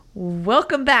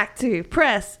Welcome back to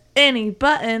Press Any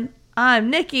Button. I'm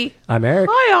Nikki. I'm Eric.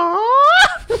 Hiya!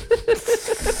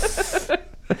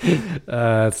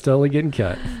 It's totally getting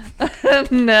cut.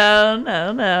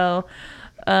 No.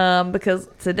 Because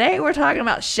today we're talking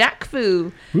about Shaq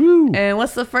Fu. Woo! And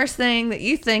what's the first thing that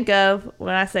you think of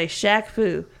when I say Shaq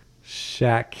Fu?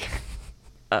 Shaq.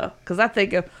 Oh, because I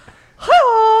think of, hiya!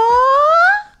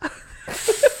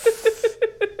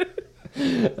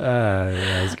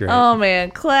 That was great. Oh man,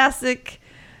 classic,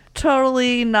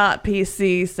 totally not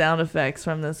PC sound effects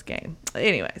from this game.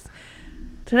 Anyways,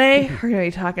 today we're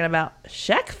going to be talking about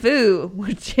Shaq Fu,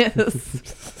 which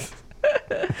is...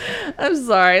 I'm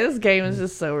sorry, this game is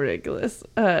just so ridiculous.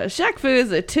 Shaq Fu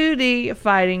is a 2D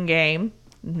fighting game,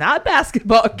 not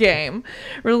basketball game,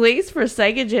 released for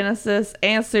Sega Genesis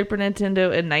and Super Nintendo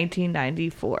in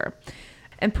 1994.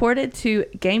 And ported to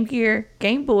Game Gear,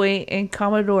 Game Boy, and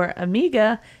Commodore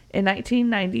Amiga in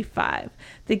 1995.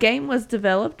 The game was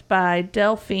developed by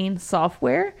Delphine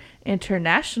Software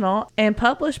International and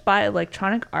published by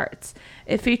Electronic Arts.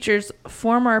 It features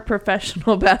former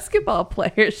professional basketball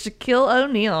player Shaquille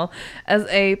O'Neal as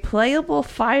a playable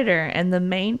fighter and the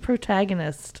main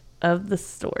protagonist of the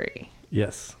story.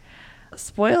 Yes.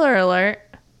 Spoiler alert.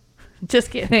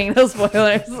 Just kidding, no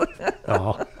spoilers.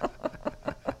 Oh.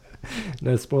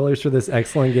 No spoilers for this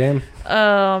excellent game?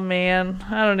 Oh, man.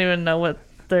 I don't even know what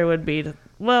there would be to...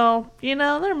 Well,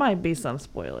 there might be some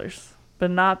spoilers,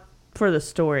 but not for the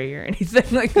story or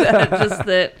anything like that. Just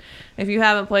that if you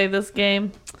haven't played this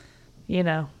game, we're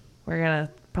going to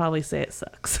probably say it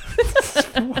sucks.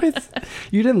 What?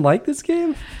 You didn't like this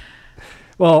game?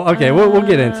 Well, okay, we'll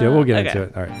get into it. We'll get into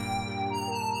it. All right.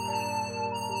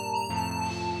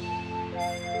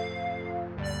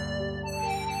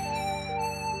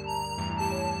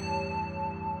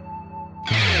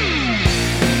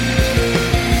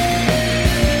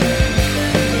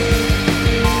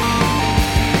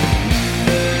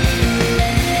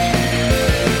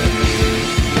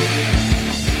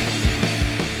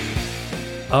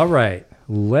 All right,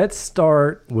 let's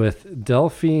start with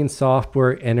Delphine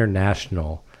Software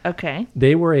International. Okay.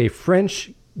 They were a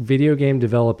French video game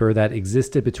developer that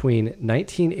existed between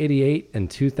 1988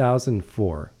 and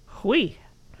 2004. Oui.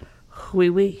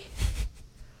 Oui.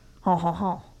 Ha ha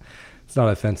ha. It's not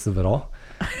offensive at all.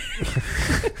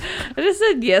 I just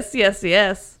said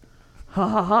yes. Ha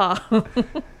ha ha.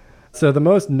 So the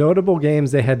most notable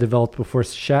games they had developed before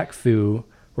Shaq Fu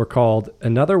were called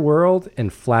Another World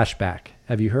and Flashback.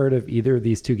 Have you heard of either of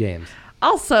these two games?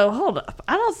 Also, hold up.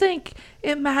 I don't think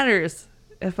it matters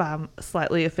if I'm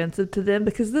slightly offensive to them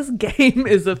because this game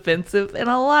is offensive in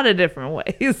a lot of different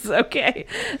ways, okay?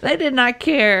 They did not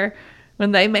care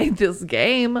when they made this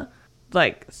game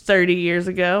like 30 years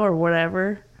ago or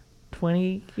whatever,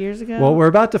 20 years ago. Well, we're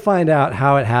about to find out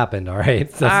how it happened, all right?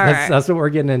 That's what we're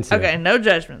getting into. Okay, no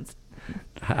judgments.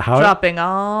 Dropping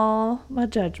all my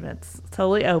judgments.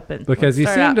 Totally open. Because you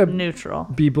seem to neutral.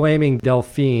 Be blaming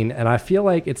Delphine, and I feel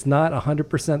like it's not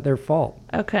 100% their fault.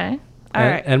 Okay. All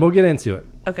right. And we'll get into it.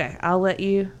 Okay, I'll let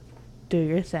you do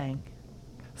your thing.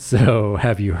 So,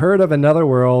 have you heard of Another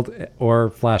World or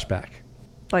Flashback?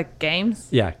 Like games?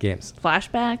 Yeah, games.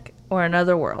 Flashback or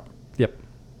Another World? Yep.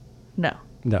 No.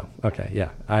 Okay,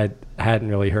 yeah. I hadn't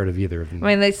really heard of either of them. I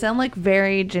mean, they sound like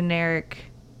very generic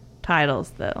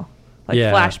titles, though. Like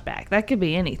Flashback. That could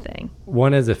be anything.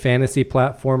 One is a fantasy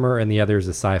platformer, and the other is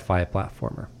a sci-fi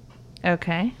platformer.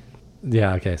 Okay.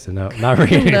 Yeah, okay, so not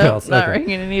ringing any bells. Not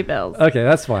ringing any bells. Okay,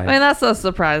 that's fine. I mean, that's so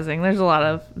surprising. There's a lot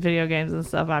of video games and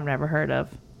stuff I've never heard of.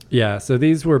 Yeah, so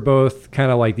these were both kind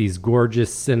of like these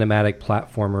gorgeous cinematic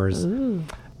platformers. Ooh.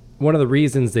 One of the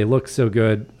reasons they looked so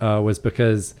good was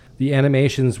because the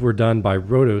animations were done by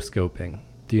rotoscoping.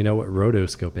 Do you know what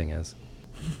rotoscoping is?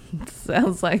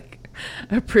 Sounds like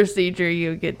a procedure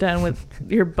you get done with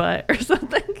your butt or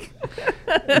something.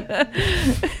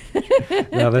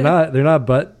 No, they're not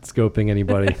butt scoping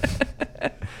anybody.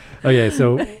 Okay,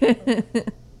 so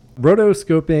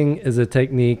rotoscoping is a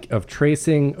technique of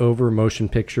tracing over motion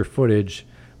picture footage,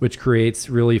 which creates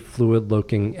really fluid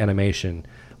looking animation.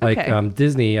 Like Okay.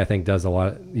 Disney, I think,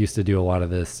 used to do a lot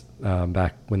of this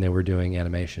back when they were doing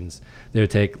animations. They would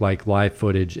take like live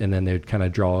footage and then they would kind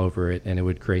of draw over it and it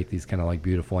would create these kind of like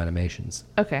beautiful animations.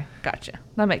 Okay, gotcha.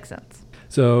 That makes sense.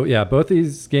 So yeah, both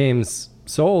these games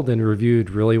sold and reviewed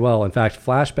really well. In fact,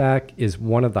 Flashback is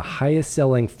one of the highest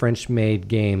selling French-made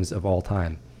games of all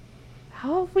time.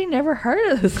 How have we never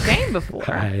heard of this game before?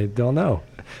 I don't know.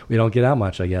 We don't get out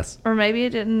much, I guess. Or maybe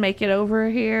it didn't make it over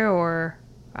here, or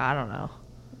I don't know.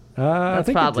 I That's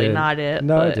think probably it did. not it.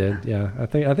 No, but it did. Yeah, I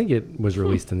think it was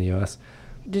released in the U.S.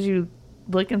 Did you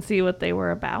look and see what they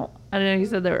were about? I know you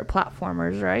said they were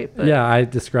platformers, right? But, Yeah, I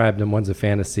described them. One's a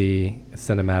fantasy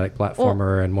cinematic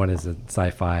platformer, and one is a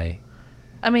sci-fi.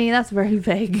 I mean, that's very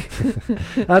vague.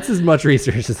 That's as much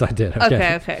research as I did.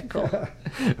 Okay, cool.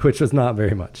 Which was not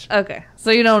very much. Okay,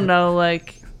 so you don't know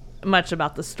like much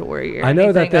about the story or I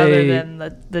know that anything other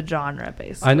than the genre,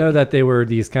 basically. I know that they were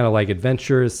these kind of like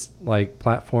adventurous like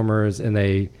platformers, and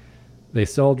they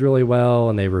sold really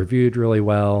well and they reviewed really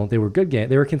well. They were good games.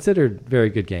 They were considered very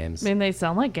good games. I mean, they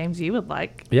sound like games you would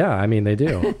like. Yeah, I mean they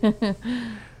do.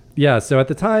 Yeah, so at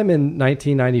the time in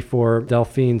 1994,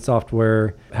 Delphine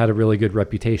Software had a really good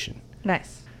reputation.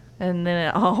 Nice. And then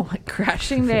it all went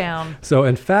crashing down. So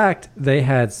in fact, they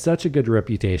had such a good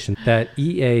reputation that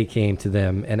EA came to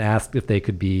them and asked if they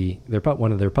could be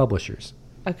one of their publishers.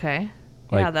 Okay.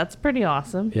 Like- Yeah, that's pretty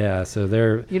awesome. Yeah, so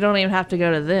they're You don't even have to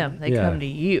go to them. They Yeah. come to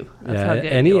you. That's how good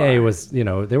and you EA are. was, they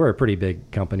were a pretty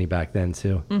big company back then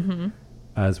too. Mm-hmm.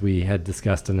 As we had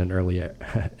discussed in an earlier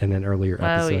Oh,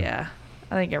 episode. yeah.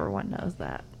 I think everyone knows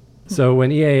that. So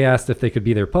when EA asked if they could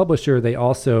be their publisher, they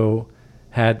also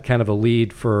had kind of a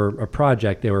lead for a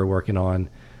project they were working on.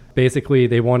 Basically,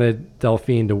 they wanted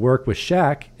Delphine to work with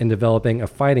Shaq in developing a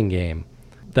fighting game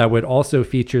that would also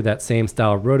feature that same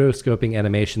style rotoscoping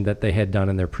animation that they had done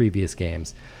in their previous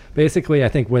games. Basically, I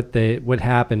think what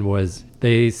happened was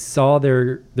they saw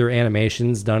their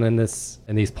animations done in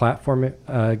these platform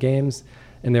games,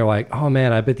 and they're like, "Oh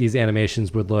man, I bet these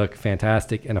animations would look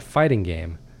fantastic in a fighting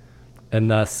game." And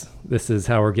thus, this is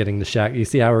how we're getting the Shaq. You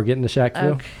see how we're getting the Shaq Fu?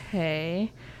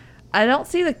 Okay. I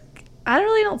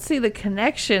really don't see the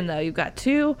connection, though. You've got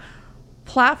two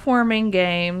platforming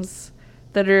games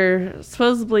that are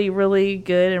supposedly really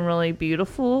good and really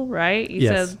beautiful, right? You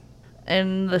Yes. said,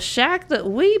 and the Shaq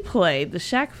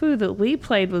Fu that we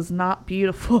played was not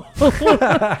beautiful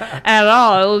at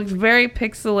all. It looked very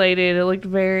pixelated. It looked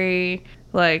very,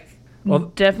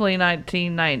 definitely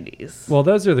 1990s. Well,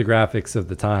 those are the graphics of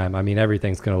the time. I mean,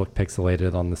 everything's going to look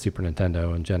pixelated on the Super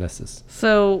Nintendo and Genesis.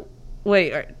 So,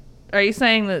 wait, are you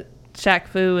saying that Shaq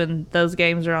Fu and those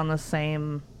games are on the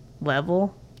same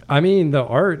level? I mean, the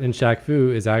art in Shaq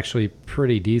Fu is actually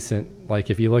pretty decent. Like,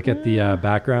 if you look at the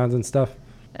backgrounds and stuff.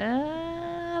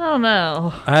 I don't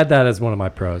know. I had that as one of my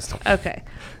pros. Okay.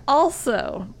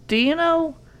 Also, do you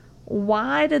know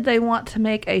why did they want to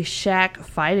make a Shaq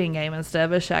fighting game instead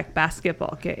of a Shaq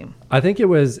basketball game? I think it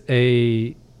was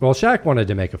Shaq wanted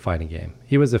to make a fighting game.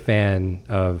 He was a fan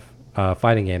of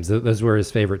fighting games. Those were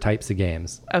his favorite types of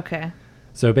games. Okay.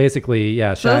 So basically,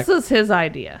 yeah, So Shaq. this was his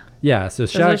idea. Yeah, so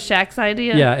This was Shaq's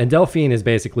idea? Yeah, and Delphine is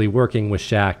basically working with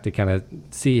Shaq to kind of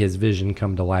see his vision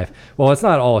come to life. Well, it's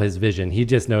not all his vision. He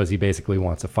just knows he basically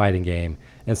wants a fighting game.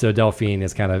 And so Delphine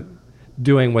is kind of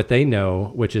doing what they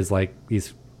know, which is like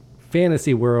these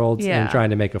fantasy worlds Yeah. and trying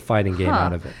to make a fighting game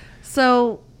out of it.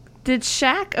 So did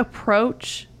Shaq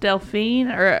approach Delphine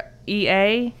or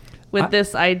EA with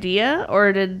this idea?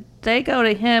 Or did they go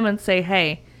to him and say,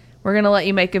 hey, we're going to let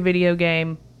you make a video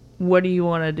game. What do you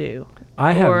want to do?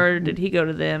 Or did he go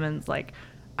to them and it's like,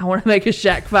 I want to make a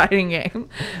Shaq fighting game.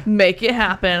 Make it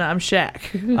happen. I'm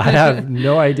Shaq. I have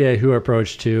no idea who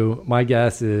approached who. My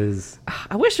guess is...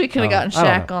 I wish we could have gotten I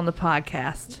don't Shaq know. on the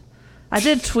podcast. I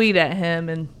did tweet at him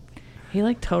and he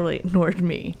totally ignored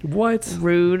me. What?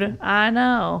 Rude. I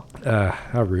know.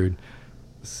 How rude.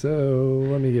 So,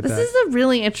 let me get This back. is a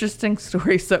really interesting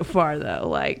story so far,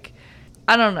 though.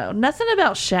 I don't know. Nothing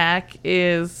about Shaq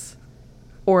is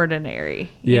ordinary.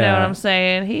 You know Yeah. what I'm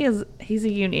saying? He's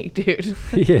a unique dude.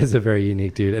 He is a very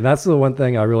unique dude. And that's the one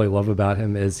thing I really love about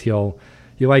him is he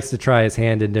likes to try his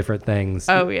hand in different things.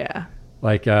 Oh, yeah.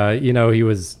 Like, he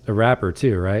was a rapper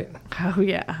too, right? Oh,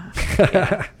 yeah.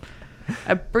 Yeah.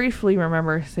 I briefly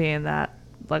remember seeing that,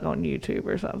 on YouTube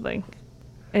or something.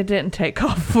 It didn't take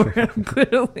off for him,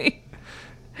 clearly.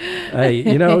 Hey,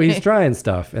 he's trying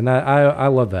stuff. And I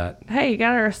love that. Hey, you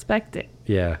gotta respect it.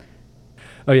 Yeah.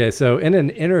 Oh, yeah. So in an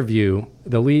interview,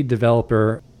 the lead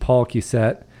developer, Paul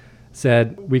Cussett,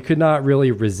 said, we could not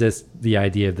really resist the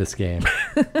idea of this game.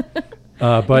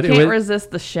 But You can't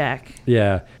resist the Shaq.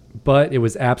 Yeah, but it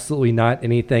was absolutely not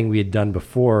anything we had done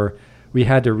before. We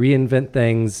had to reinvent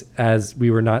things as we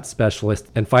were not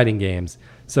specialists in fighting games.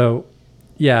 So,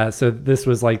 yeah, so this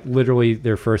was literally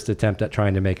their first attempt at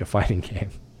trying to make a fighting game.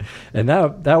 And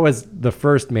that was the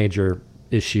first major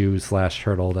issue /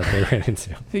 hurdle that they ran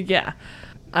into. Yeah.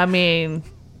 I mean,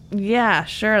 yeah,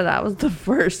 sure, that was the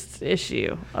first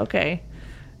issue. Okay.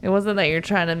 It wasn't that you're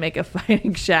trying to make a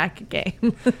fighting Shaq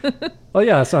game. Well,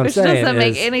 yeah, that's what I'm Which saying. doesn't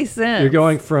make is any sense. You're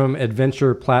going from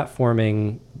adventure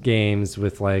platforming games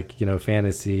with like,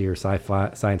 fantasy or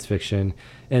sci-fi, science fiction,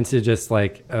 into just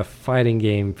like a fighting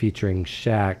game featuring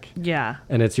Shaq. Yeah.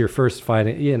 And it's your first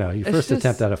fighting, your first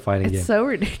attempt at a fighting game. It's so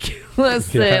ridiculous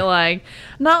that like,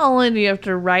 not only do you have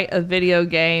to write a video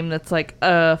game that's like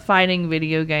a fighting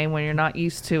video game when you're not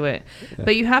used to it,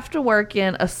 but you have to work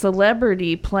in a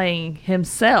celebrity playing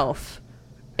himself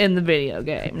in the video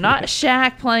game. Not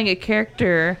Shaq playing a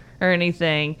character or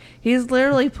anything. He's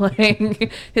literally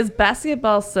playing his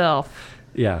basketball self.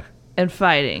 Yeah. And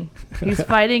fighting. He's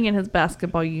fighting in his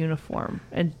basketball uniform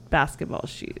and basketball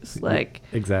shoes. Like,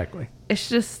 exactly. It's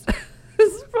just,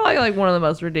 this is probably like one of the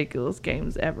most ridiculous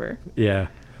games ever. Yeah.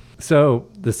 So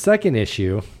the second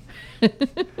issue,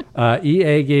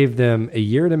 EA gave them a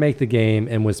year to make the game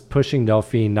and was pushing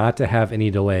Delphine not to have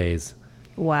any delays.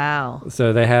 Wow.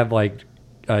 So they had like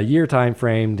a year time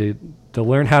frame to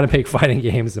learn how to make fighting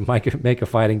games and make a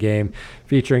fighting game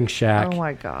featuring Shaq. Oh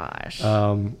my gosh.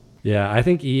 Yeah, I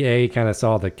think EA kind of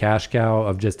saw the cash cow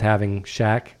of just having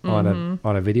Shaq on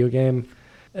a video game,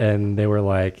 and they were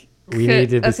like, "We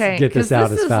need to get this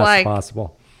out as fast as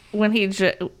possible." When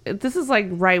this is like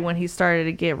right when he started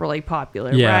to get really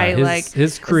popular, yeah, right?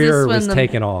 His career was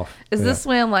taking off. Is this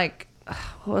when like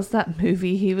what was that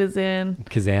movie he was in?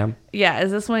 Kazam. Yeah, is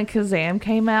this when Kazam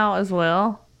came out as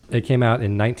well? It came out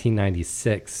in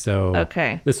 1996, so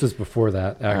this was before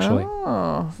that, actually.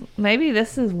 Oh, maybe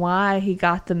this is why he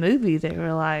got the movie. They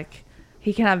were like,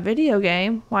 he can have video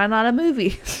game. Why not a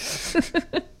movie?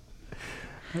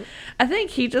 I think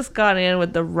he just got in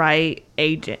with the right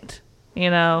agent.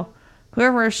 Whoever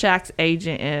Shaq's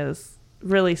agent is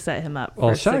really set him up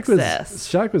for success.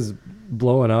 Shaq was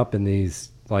blowing up in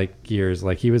these like years.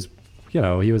 Like he was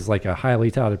like a highly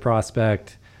touted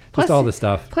prospect. Just all this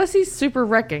stuff. Plus, he's super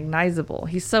recognizable.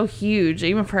 He's so huge.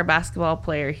 Even for a basketball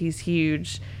player, he's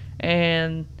huge.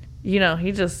 And, he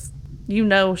just,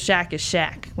 Shaq is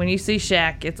Shaq. When you see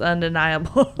Shaq, it's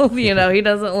undeniable. He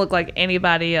doesn't look like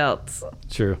anybody else.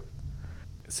 True.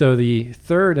 So the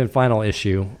third and final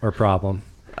issue or problem.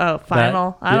 Oh,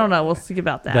 final? I don't know. We'll see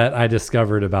about that. That I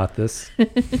discovered about this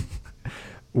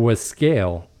was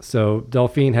scale. So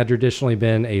Delphine had traditionally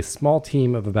been a small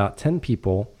team of about 10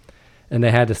 people, and they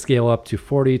had to scale up to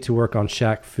 40 to work on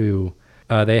Shaq Fu.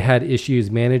 They had issues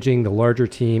managing the larger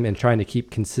team and trying to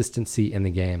keep consistency in the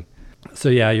game. So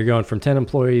yeah, you're going from 10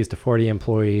 employees to 40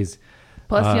 employees.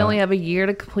 Plus, you only have a year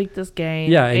to complete this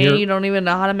game. Yeah, and you don't even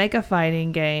know how to make a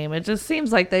fighting game. It just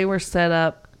seems like they were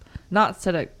not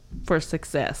set up for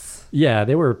success. Yeah,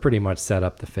 they were pretty much set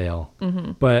up to fail.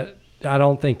 Mm-hmm. But I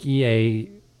don't think EA...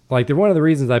 one of the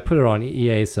reasons I put it on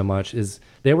EA so much is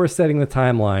they were setting the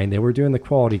timeline. They were doing the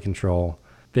quality control.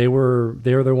 They were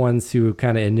the ones who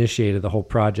kind of initiated the whole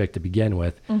project to begin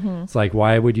with. Mm-hmm. It's like,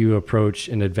 why would you approach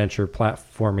an adventure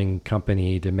platforming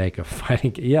company to make a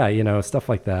fighting game? Yeah, stuff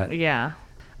like that. Yeah.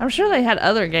 I'm sure they had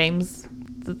other games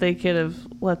that they could have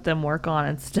let them work on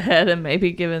instead and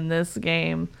maybe given this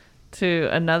game to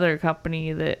another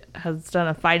company that has done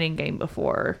a fighting game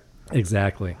before.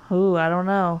 Exactly. Ooh, I don't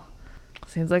know.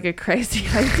 Seems like a crazy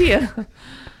idea.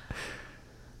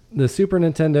 The Super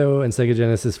Nintendo and Sega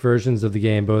Genesis versions of the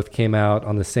game both came out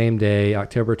on the same day,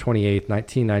 October 28th,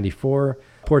 1994.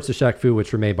 Ports of Shaq Fu,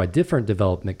 which were made by different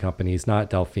development companies, not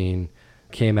Delphine,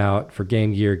 came out for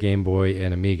Game Gear, Game Boy,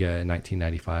 and Amiga in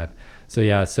 1995.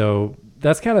 So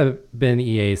that's kind of been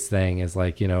EA's thing, is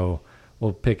like,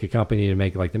 we'll pick a company to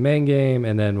make like the main game,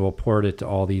 and then we'll port it to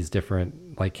all these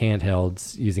different like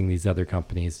handhelds using these other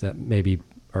companies that maybe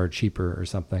are cheaper or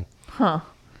something. Huh.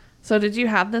 So did you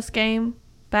have this game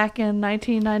back in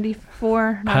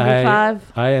 1994,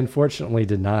 95? I unfortunately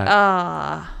did not.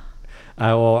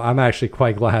 I'm actually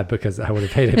quite glad, because I would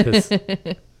have hated this.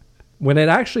 When it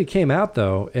actually came out,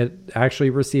 though, it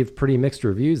actually received pretty mixed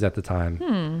reviews at the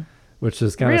time, which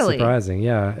is kind of surprising.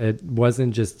 Yeah, it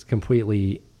wasn't just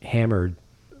completely hammered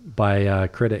by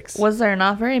critics. Was there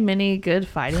not very many good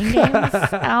fighting games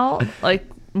out? Like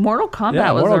Mortal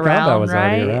Kombat was Mortal around, Kombat was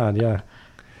right? already around, yeah.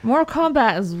 Mortal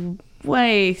Kombat is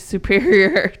way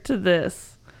superior to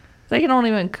this. They don't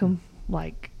even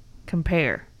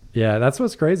compare. Yeah, that's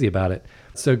what's crazy about it.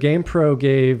 So GamePro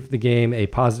gave the game a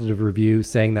positive review,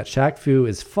 saying that Shaq Fu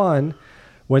is fun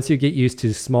once you get used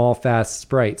to small, fast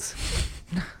sprites.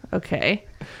 Okay.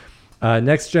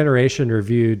 Next Generation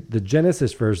reviewed the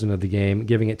Genesis version of the game,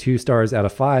 giving it 2 stars out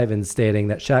of 5 and stating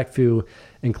that Shaq Fu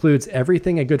includes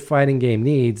everything a good fighting game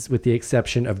needs with the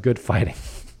exception of good fighting.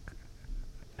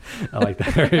 I like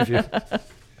that review.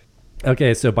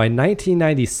 Okay, so by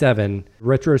 1997,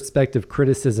 retrospective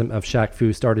criticism of Shaq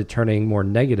Fu started turning more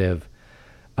negative,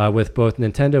 with both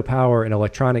Nintendo Power and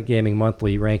Electronic Gaming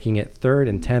Monthly ranking it 3rd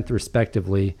and 10th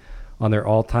respectively on their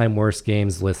all-time worst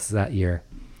games lists that year.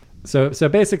 So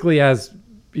basically, as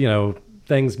you know,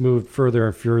 things moved further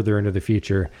and further into the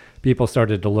future, people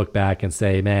started to look back and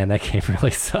say, man, that game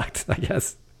really sucked, I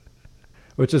guess.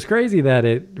 Which is crazy that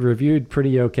it reviewed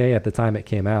pretty okay at the time it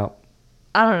came out.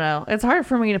 I don't know. It's hard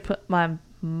for me to put my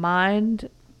mind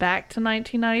back to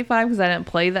 1995 because I didn't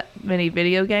play that many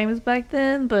video games back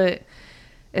then. But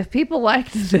if people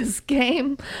liked this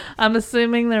game, I'm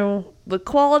assuming the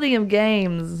quality of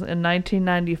games in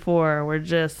 1994 were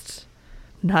just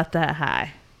not that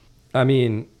high. I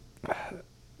mean,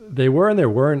 they were and there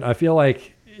weren't. I feel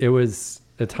like it was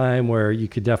a time where you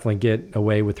could definitely get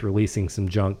away with releasing some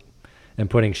junk and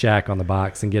putting Shaq on the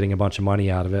box and getting a bunch of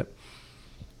money out of it.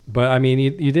 But I mean,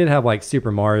 you did have like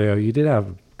Super Mario. You did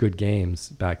have good games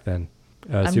back then.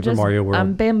 Mario World.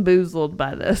 I'm bamboozled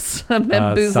by this. I'm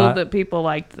bamboozled that people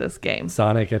liked this game.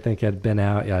 Sonic, I think, had been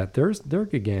out. Yeah, there were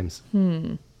good games. I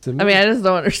mean, I just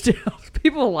don't understand how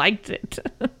people liked it.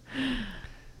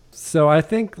 So I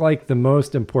think like the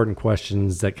most important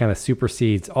questions that kind of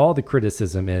supersedes all the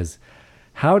criticism is,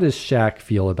 how does Shaq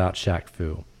feel about Shaq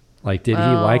Fu? Like, did he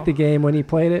like the game when he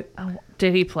played it?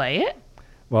 Did he play it?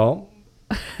 Well,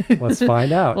 let's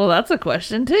find out. Well, that's a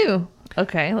question too.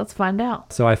 Okay, let's find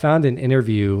out. So I found an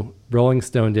interview Rolling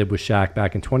Stone did with Shaq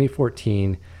back in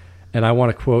 2014, and I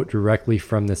want to quote directly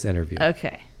from this interview.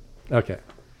 Okay.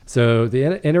 So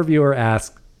the interviewer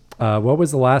asked, what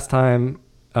was the last time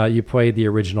you played the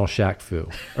original Shaq Fu?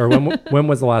 Or when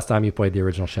was the last time you played the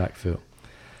original Shaq Fu?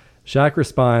 Shaq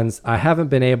responds, I haven't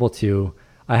been able to.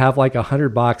 I have like 100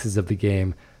 boxes of the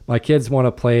game. My kids want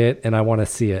to play it, and I want to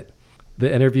see it.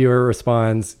 The interviewer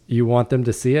responds, you want them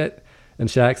to see it? And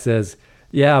Shaq says,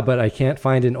 yeah, but I can't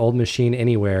find an old machine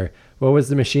anywhere. What was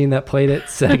the machine that played it?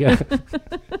 Sega.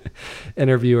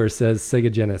 Interviewer says,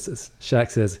 Sega Genesis.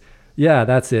 Shaq says, yeah,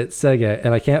 that's it, Sega.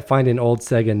 And I can't find an old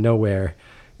Sega nowhere.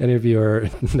 Interviewer,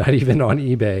 not even on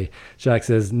eBay. Shaq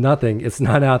says, nothing. It's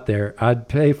not out there. I'd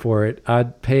pay for it.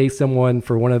 I'd pay someone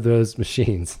for one of those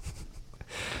machines.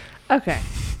 Okay.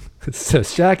 So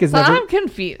Shaq is I'm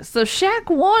confused. So Shaq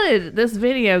wanted this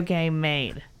video game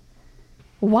made.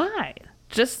 Why?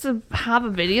 Just to have a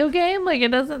video game? Like, it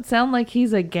doesn't sound like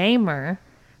he's a gamer.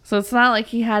 So it's not like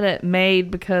he had it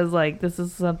made because, like, this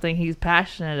is something he's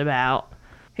passionate about.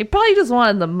 He probably just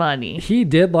wanted the money. He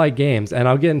did like games, and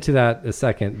I'll get into that in a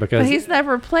second. But he's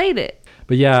never played it.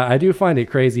 But yeah, I do find it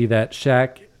crazy that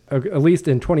Shaq, at least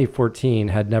in 2014,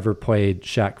 had never played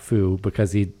Shaq Fu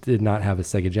because he did not have a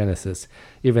Sega Genesis,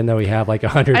 even though he had like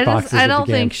 100 boxes of the game. I don't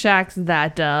think Shaq's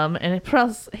that dumb. And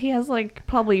plus, he has like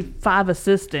probably 5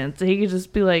 assistants. He could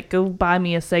just be like, go buy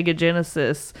me a Sega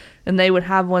Genesis. And they would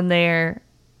have one there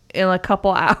in a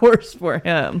couple hours for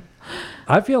him.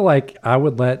 I feel like I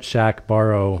would let Shaq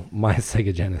borrow my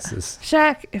Sega Genesis.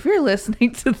 Shaq, if you're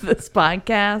listening to this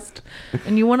podcast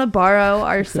and you want to borrow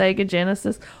our Sega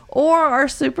Genesis or our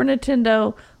Super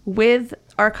Nintendo with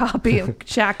our copy of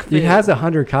Shaq Fu. He has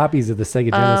 100 copies of the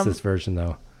Sega Genesis version,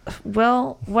 though.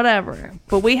 Well, whatever.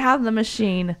 But we have the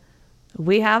machine.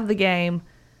 We have the game.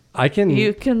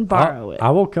 You can borrow it.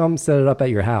 I will come set it up at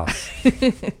your house.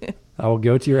 I will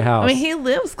go to your house. I mean, he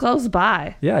lives close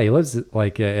by. Yeah, he lives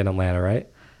like in Atlanta, right?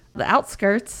 The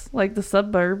outskirts, like the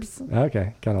suburbs.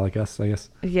 Okay, kind of like us, I guess.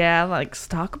 Yeah, like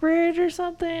Stockbridge or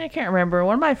something. I can't remember.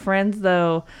 One of my friends,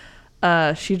 though,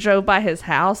 she drove by his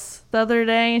house the other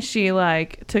day and she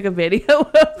like took a video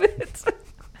of it.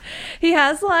 He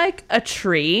has like a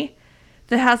tree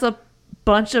that has a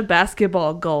bunch of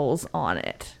basketball goals on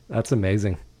it. That's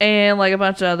amazing. And like a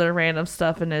bunch of other random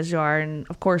stuff in his yard. And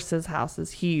of course his house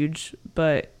is huge,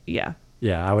 but yeah.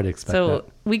 Yeah, I would expect that.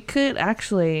 So we could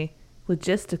actually,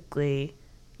 logistically,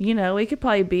 we could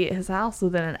probably be at his house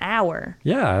within an hour.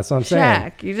 Yeah, that's what I'm saying.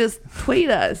 Shaq, you just tweet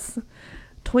us.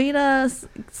 Tweet us,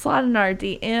 slide in our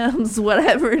DMs,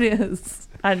 whatever it is.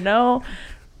 I know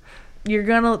you're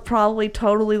going to probably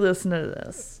totally listen to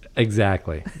this.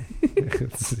 Exactly.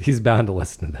 He's bound to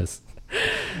listen to this.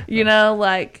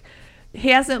 Like, he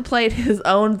hasn't played his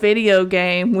own video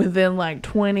game within like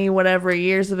 20 whatever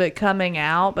years of it coming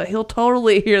out, but he'll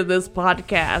totally hear this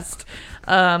podcast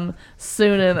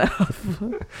soon enough.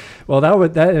 Well,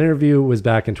 that interview was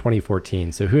back in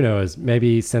 2014, so who knows?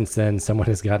 Maybe since then someone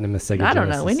has gotten him a Sega Genesis. I don't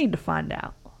know. We need to find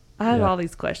out. I have all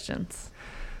these questions.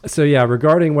 So yeah,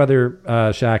 regarding whether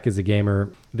Shaq is a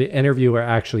gamer, the interviewer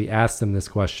actually asked him this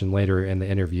question later in the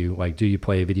interview, like, do you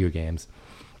play video games?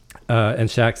 And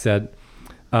Shaq said,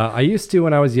 I used to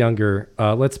when I was younger.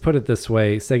 Let's put it this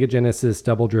way. Sega Genesis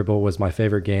Double Dribble was my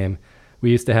favorite game.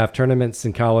 We used to have tournaments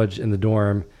in college in the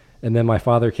dorm. And then my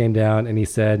father came down and he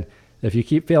said, if you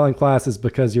keep failing classes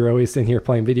because you're always sitting here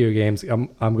playing video games, I'm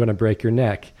going to break your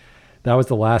neck. That was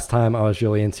the last time I was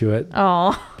really into it.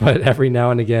 Oh, But every now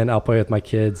and again, I'll play with my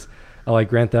kids. I like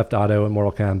Grand Theft Auto and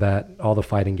Mortal Kombat, all the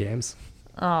fighting games.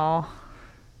 oh,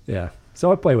 Yeah.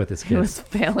 So I play with his he was kids.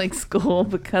 failing school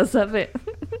because of it.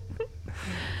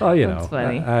 Oh, you That's know,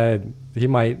 funny. he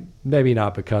might, maybe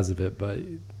not because of it, but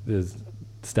his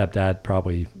stepdad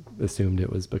probably assumed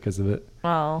it was because of it.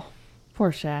 Oh,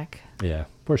 poor Shaq. Yeah.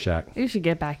 Poor Shaq. You should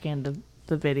get back into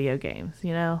the video games,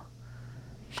 you know?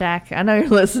 Shaq, I know you're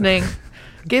listening.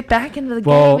 Get back into the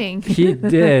Well, gaming. he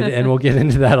did, and we'll get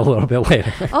into that a little bit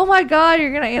later. Oh my God,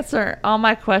 you're gonna answer all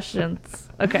my questions.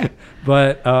 Okay.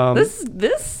 But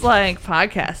This like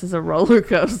podcast is a roller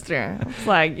coaster. It's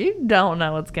like you don't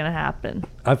know what's gonna happen.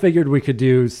 I figured we could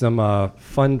do some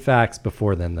fun facts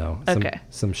before then, though. Okay.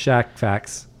 Some Shaq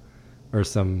facts, or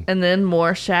some. And then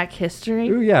more Shaq history.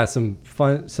 Ooh, yeah, some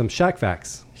Shaq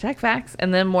facts. Shaq facts,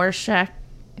 and then more Shaq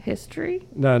history.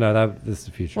 No, this is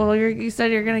the future. Well, you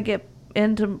said you're gonna get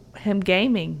into him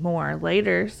gaming more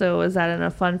later. So is that in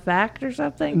a fun fact or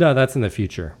something? No, that's in the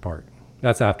future part.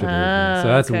 That's after the review. So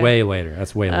that's okay. way later.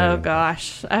 That's way later. Oh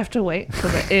gosh, I have to wait till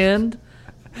the end.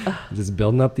 Just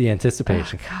building up the Oh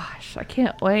anticipation. gosh, I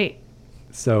can't wait.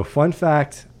 So, fun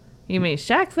fact. You mean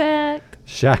Shaq fact?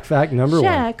 Shaq fact number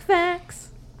one. Shaq facts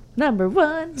number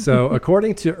one. So,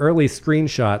 according to early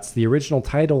screenshots, the original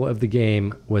title of the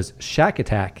game was Shaq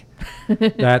Attack.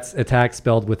 That's attack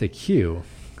spelled with a Q.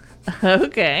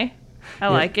 Okay, I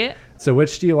like it. So,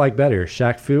 which do you like better,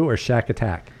 Shaq Fu or Shaq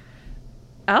Attack?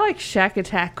 I like Shaq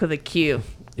Attack with a Q.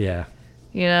 Yeah,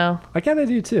 You know, I kind of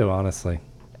do too, honestly.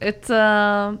 it's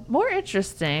more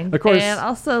interesting Of course. and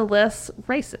also less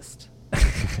racist.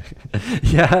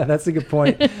 Yeah, that's a good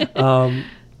point.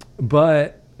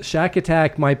 But Shaq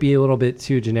Attack might be a little bit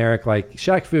too generic. Like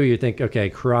Shaq Fu, you think, okay,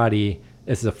 karate,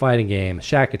 this is a fighting game.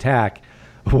 Shaq Attack,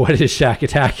 what is Shaq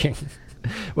attacking?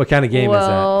 What kind of game is that?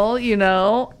 Well, you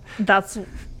know, that's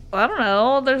I don't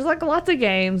know. There's like lots of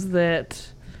games that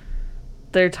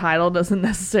their title doesn't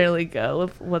necessarily go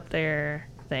with what their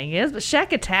thing is, but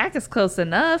Shaq Attack is close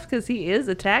enough because he is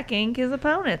attacking his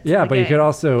opponents. Yeah, in the but you game. could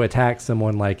also attack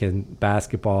someone like in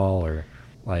basketball, or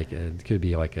like it could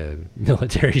be like a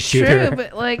military shooter. True,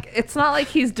 but like it's not like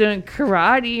he's doing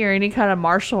karate or any kind of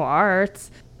martial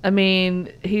arts. I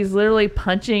mean, he's literally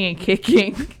punching and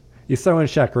kicking. He's throwing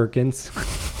shurikens.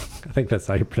 I think that's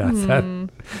how you pronounce that.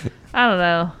 I don't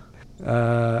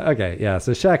know. Okay, yeah.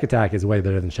 So Shaq Attack is way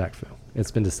better than Shaq Fu.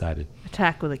 It's been decided.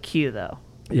 Attack with a Q though.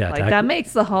 Yeah, Like attack- that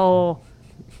makes the whole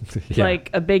Yeah,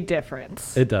 like a big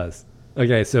difference. it does.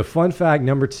 Okay, so fun fact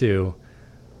number 2.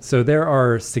 So there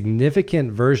are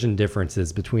significant version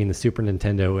differences between the Super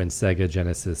Nintendo and Sega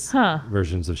Genesis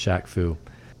versions of Shaq Fu.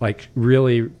 Like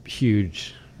really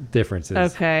huge differences.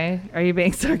 Okay. Are you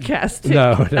being sarcastic?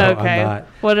 No, I'm okay. not.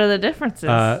 What are the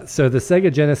differences? So the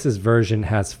Sega Genesis version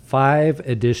has 5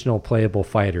 additional playable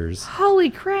fighters, Holy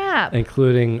crap.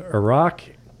 including Iraq,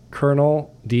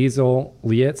 Colonel, Diesel,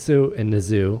 Lietsu, and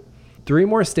Nizu. 3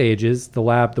 more stages, the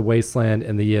Lab, the Wasteland,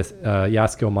 and the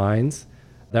Yasko Mines,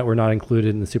 that were not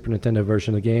included in the Super Nintendo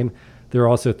version of the game. There are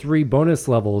also 3 bonus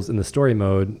levels in the story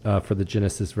mode for the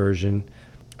Genesis version,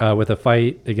 with a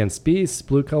fight against beasts,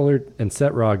 blue-colored, and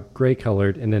Setrog,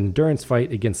 gray-colored, and an endurance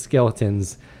fight against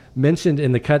skeletons, mentioned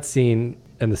in the cutscene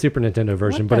in the Super Nintendo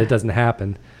version, but it doesn't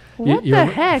happen. What the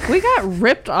heck? We got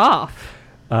ripped off.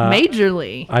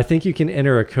 Majorly. I think you can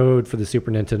enter a code for the Super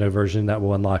Nintendo version that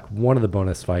will unlock one of the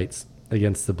bonus fights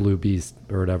against the blue beast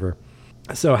or whatever.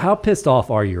 So how pissed off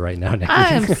are you right now, Nick? I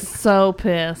am so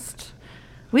pissed.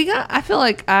 I feel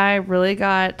like I really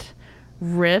got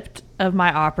ripped of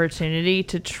my opportunity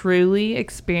to truly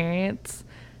experience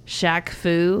Shaq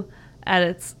Fu at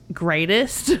its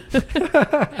greatest.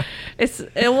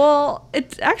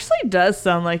 It actually does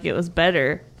sound like it was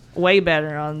better, way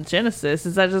better on Genesis.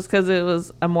 Is that just because it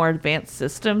was a more advanced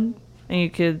system and you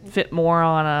could fit more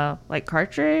on a like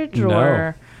cartridge, No.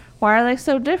 or why are they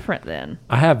so different then?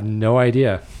 I have no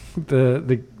idea.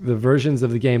 The versions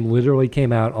of the game literally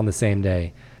came out on the same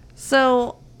day.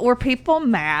 So were people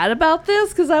mad about this?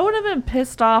 Because I would have been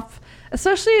pissed off,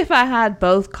 especially if I had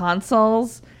both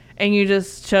consoles and you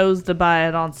just chose to buy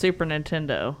it on Super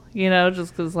Nintendo. You know,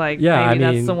 just because like Yeah, I maybe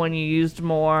that's mean, the one you used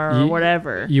more or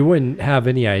whatever. You wouldn't have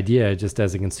any idea just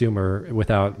as a consumer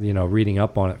without, reading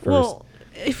up on it first. Well,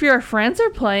 if your friends are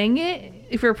playing it,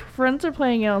 if your friends are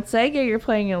playing it on Sega, you're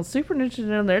playing it on Super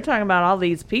Nintendo, and they're talking about all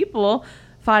these people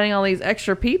fighting all these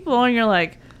extra people, and you're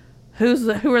like, who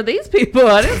are these people?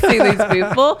 I didn't see these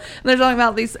people. And they're talking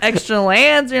about these extra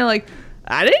lands, and you're like,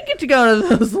 I didn't get to go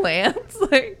to those lands.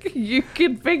 Like, you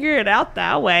can figure it out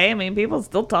that way. I mean, people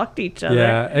still talk to each other.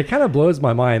 Yeah, it kind of blows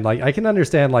my mind. Like, I can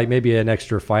understand, like, maybe an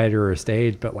extra fighter or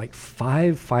stage, but, like,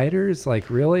 5 fighters? Like,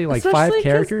 really? Like, Especially 5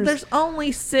 characters? There's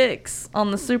only 6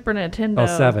 on the Super Nintendo.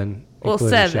 Oh, 7. Well,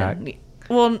 including 7. Shaq.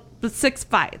 Well, but 6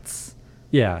 fights.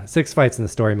 Yeah, 6 fights in the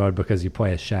story mode because you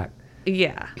play as Shaq.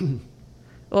 Yeah.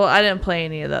 Well, I didn't play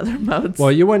any of the other modes.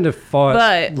 Well, you wouldn't have fought...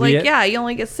 But, like, yeah, you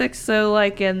only get 6. So,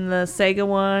 like, in the Sega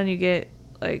one, you get,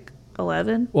 like,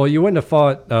 11. Well, you wouldn't have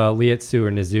fought Lietsu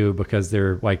or Nizu because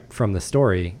they're, like, from the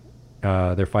story.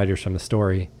 They're fighters from the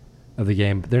story of the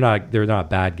game. But they're not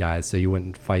bad guys, so you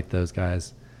wouldn't fight those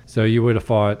guys. So you would have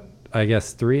fought, I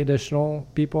guess, 3 additional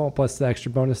people plus the extra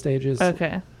bonus stages.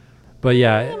 Okay. But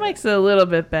yeah, It makes it a little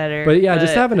bit better. but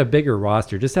just having a bigger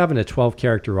roster, just having a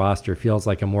 12-character roster feels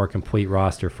like a more complete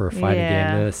roster for a fighting game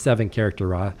than a 7-character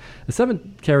roster. A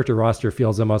 7-character roster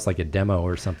feels almost like a demo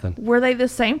or something. Were they the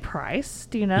same price?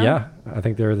 Do you know? Yeah, I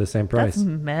think they're the same price. That's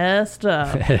messed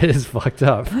up. It is fucked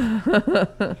up.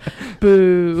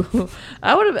 Boo.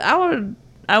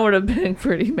 I would have been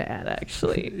pretty mad,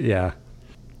 actually. Yeah.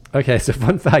 Okay, so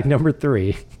fun fact number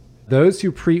 3. Those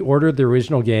who pre-ordered the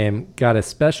original game got a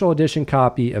special edition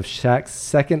copy of Shaq's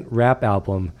second rap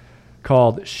album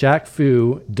called Shaq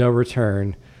Fu Da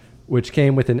Return, which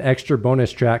came with an extra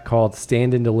bonus track called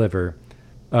Stand and Deliver.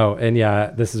 Oh, and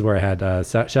yeah, this is where I had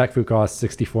Shaq Fu cost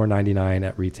 $64.99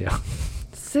 at retail.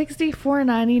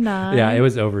 $64.99. Yeah, it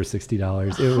was over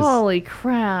 $60. It was, Holy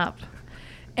crap.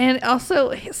 And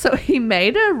also, so he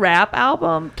made a rap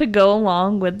album to go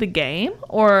along with the game?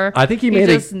 Or I think he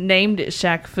just named it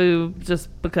Shaq Fu just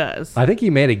because? I think he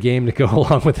made a game to go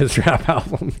along with his rap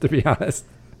album, to be honest.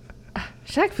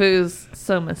 Shaq Fu's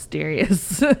so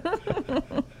mysterious.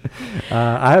 I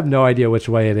have no idea which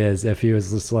way it is. If he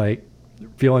was just like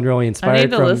feeling really inspired. I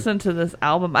need to listen to this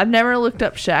album. I've never looked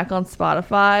up Shaq on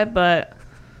Spotify, but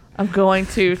I'm going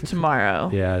to tomorrow.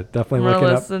 Yeah, definitely I'm looking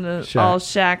gonna up listen to Shaq. all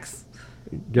Shaq's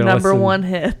number one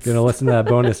hits. Gonna listen to that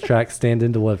bonus track, Stand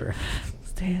and Deliver.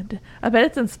 I bet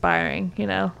it's inspiring, you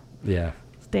know. Yeah.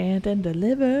 Stand and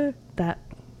deliver that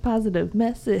positive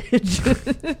message.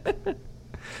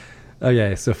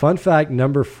 Okay, so fun fact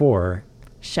number 4.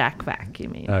 Shaq fact, you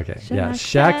mean? Okay, yeah,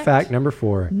 Shaq fact number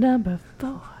 4. Number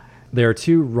 4. There are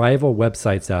 2 rival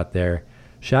websites out there.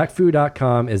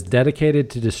 ShaqFu.com is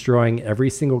dedicated to destroying every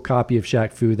single copy of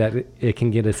Shaq Fu that it can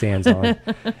get its hands on.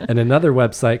 And another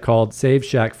website called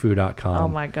SaveShaqFu.com. Oh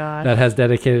my God. That has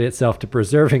dedicated itself to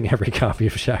preserving every copy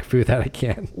of Shaq Fu that it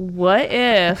can. What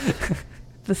if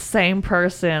the same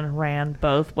person ran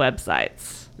both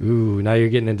websites? Ooh, now you're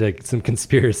getting into some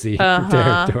conspiracy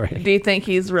territory. Do you think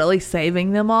he's really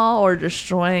saving them all or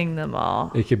destroying them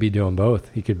all? It could be doing both.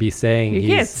 He could be saying You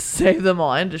can't save them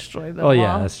all and destroy them all. Oh,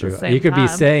 yeah, that's true. You could be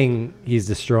saying he's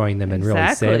destroying them and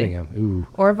really saving them. Ooh.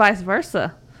 Or vice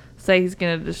versa. Say he's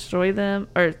going to destroy them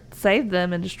or save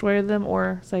them and destroy them,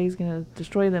 or say he's going to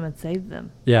destroy them and save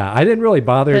them. Yeah, I didn't really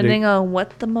bother depending on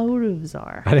what the motives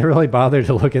are. I didn't really bother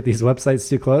to look at these websites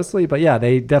too closely, but yeah,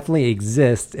 they definitely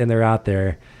exist and they're out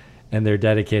there, and they're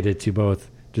dedicated to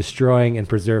both destroying and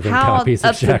preserving copies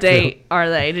of Shaq Fu. How up to date are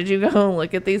they? Did you go and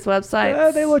look at these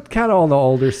websites? They look kind of on the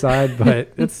older side,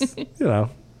 but it's, you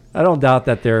know, I don't doubt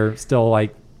that they're still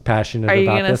like passionate about this.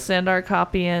 Are you going to send our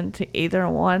copy in to either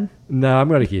one? No, I'm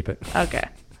going to keep it. Okay.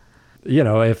 You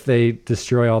know, if they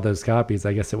destroy all those copies,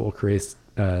 I guess it will create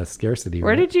scarcity.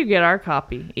 Where right? did you get our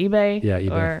copy? eBay? Yeah,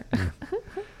 eBay. Or... Yeah.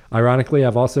 Ironically,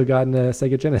 I've also gotten a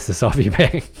Sega Genesis off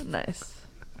eBay. Nice.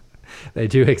 They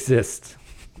do exist.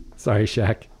 Sorry,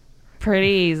 Shaq. Pretty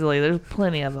easily. There's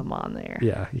plenty of them on there.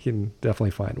 Yeah, you can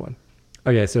definitely find one.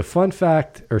 Okay, so fun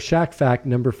fact, or Shaq fact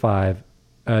number 5.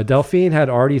 Delphine had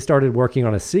already started working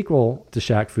on a sequel to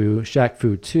Shaq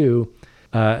Fu 2,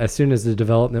 as soon as the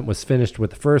development was finished with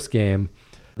the first game.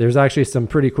 There's actually some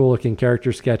pretty cool looking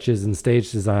character sketches and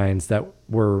stage designs that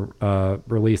were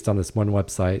released on this one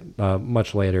website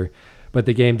much later, but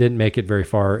the game didn't make it very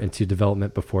far into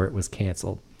development before it was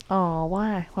canceled. Oh,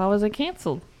 why? Why was it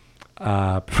canceled?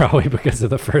 Probably because of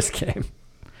the first game.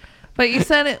 But you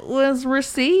said it was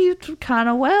received kind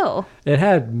of well. It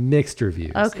had mixed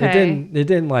reviews. Okay. It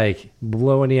didn't like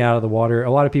blow any out of the water. A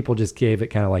lot of people just gave it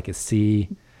kind of like a C.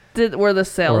 Were the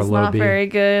sales not B. very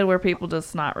good? Were people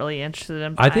just not really interested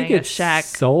in buying I think a it Shaq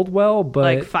sold well, but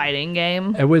like fighting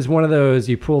game? it was one of those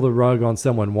you pull the rug on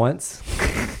someone once.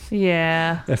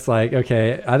 Yeah. It's like,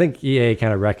 okay, I think EA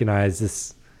kind of recognized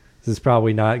this is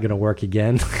probably not going to work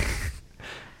again.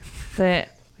 But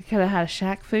we could have had a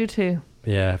Shaq Fu too.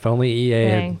 Yeah, if only EA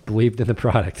Dang. had believed in the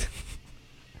product.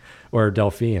 Or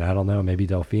Delphine, I don't know. Maybe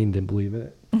Delphine didn't believe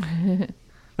in it.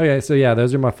 Okay, so yeah,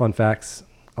 those are my fun facts.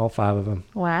 All 5 of them.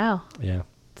 Wow. Yeah.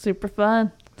 Super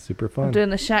fun. Super I'm fun. doing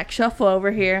the Shaq shuffle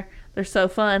over here. They're so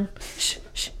fun. Shh,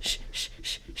 shh, shh, shh,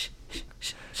 shh, shh, shh,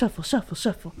 shh. Shuffle, shuffle,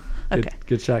 shuffle. Okay.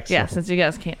 Good Shaq Yeah, shuffle. since you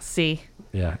guys can't see.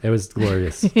 Yeah, it was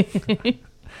glorious.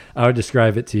 I would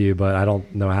describe it to you, but I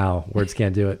don't know how. Words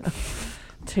can't do it.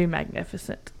 Too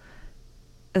magnificent.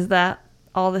 Is that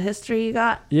all the history you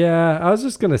got? Yeah, I was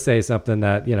just going to say something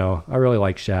that, I really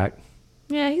like Shaq.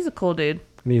 Yeah, he's a cool dude.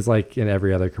 And he's like in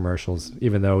every other commercials,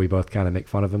 even though we both kind of make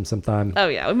fun of him sometimes. Oh,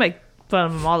 yeah, we make fun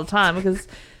of him all the time because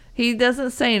he doesn't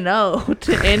say no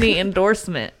to any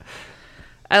endorsement.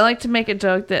 I like to make a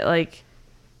joke that, like,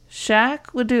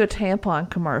 Shaq would do a tampon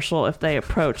commercial if they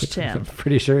approached him. I'm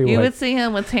pretty sure he You would. would see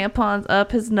him with tampons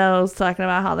up his nose talking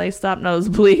about how they stop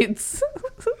nosebleeds.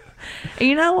 And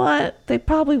you know what? They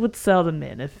probably would sell to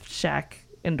men if Shaq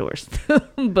endorsed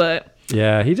them. But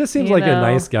Yeah, he just seems You like a know.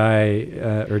 nice guy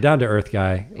or down-to-earth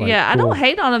guy. Like, yeah, I cool. don't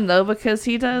hate on him, though, because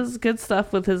he does good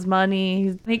stuff with his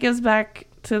money. He gives back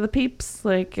to the peeps.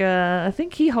 Like, I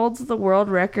think he holds the world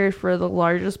record for the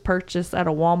largest purchase at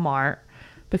a Walmart.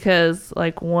 Because,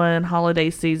 like, one holiday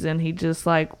season, he just,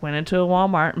 like, went into a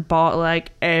Walmart and bought,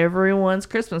 like, everyone's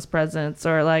Christmas presents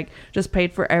or, like, just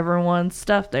paid for everyone's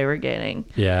stuff they were getting.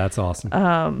 Yeah, that's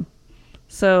awesome.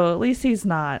 So, at least he's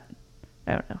not,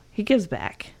 I don't know, he gives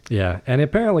back. Yeah, and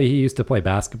apparently he used to play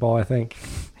basketball, I think,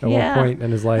 at Yeah. one point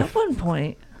in his At life. one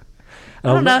point. I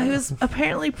don't know, he was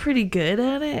apparently pretty good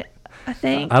at it, I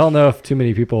think. I don't know if too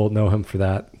many people know him for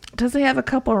that. Does he have a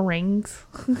couple of rings?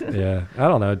 Yeah, I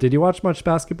don't know. Did you watch much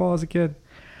basketball as a kid?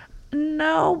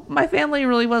 No, my family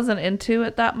really wasn't into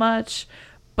it that much.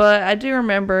 But I do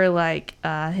remember, like,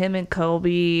 him and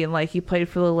Kobe, and, like, he played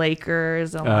for the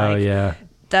Lakers. And, Oh, like, yeah.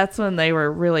 that's when they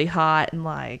were really hot. And,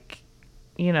 like,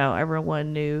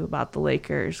 everyone knew about the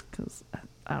Lakers. Because,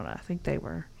 I don't know, I think they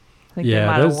Yeah,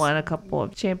 might have those- won a couple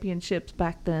of championships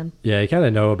back then. Yeah, you kind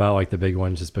of know about like the big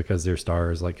ones just because they're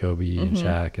stars like Kobe and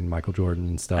Shaq and Michael Jordan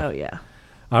and stuff. Oh, yeah.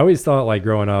 I always thought like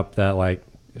growing up that like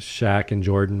Shaq and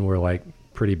Jordan were like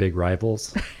pretty big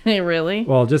rivals. Really?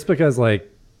 Well, just because like,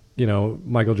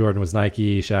 Michael Jordan was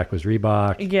Nike, Shaq was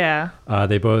Reebok. Yeah.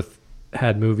 They both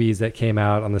had movies that came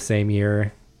out on the same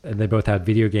year, and they both had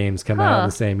video games come out on Huh.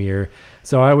 the same year.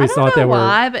 So I always I don't thought know they were.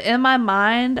 why, but in my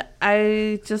mind,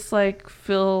 I just like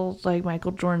feel like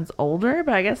Michael Jordan's older,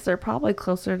 but I guess they're probably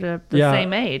closer to the Yeah.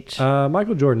 same age.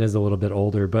 Michael Jordan is a little bit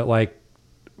older, but like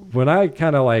when I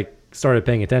kind of like started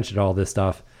paying attention to all this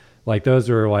stuff, like those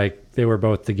were like they were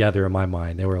both together in my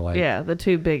mind. They were like Yeah, the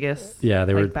two biggest Yeah,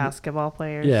 they were basketball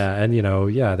players. Yeah, and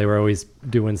they were always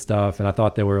doing stuff, and I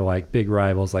thought they were like big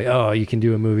rivals. Like, oh, you can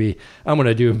do a movie, I'm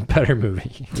gonna do a better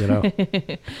movie.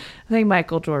 I think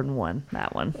Michael Jordan won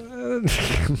that one.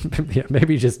 Yeah,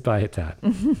 maybe just by a tad.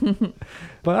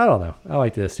 But I don't know. I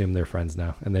like to assume they're friends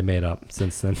now, and they made up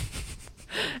since then.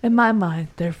 In my mind,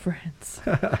 they're friends.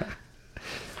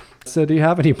 So, do you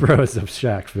have any pros of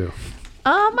Shaq Fu?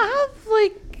 I have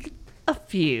like a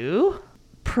few.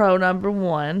 Pro number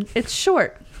one, it's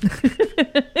short.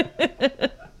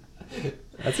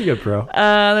 That's a good pro.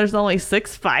 There's only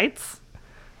 6 fights.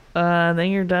 Then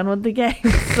you're done with the game.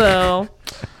 So,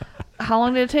 how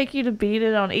long did it take you to beat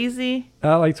it on easy?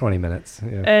 Like 20 minutes.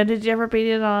 Yeah. And did you ever beat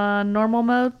it on normal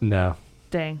mode? No.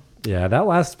 Dang. Yeah, that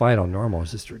last fight on normal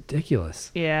was just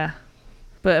ridiculous. Yeah.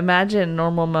 But imagine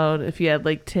normal mode if you had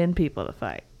like 10 people to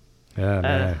fight. Yeah,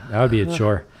 man. That would be a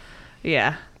chore.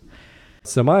 Yeah.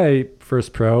 So my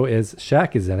first pro is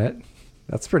Shaq is in it.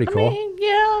 That's pretty cool. I mean,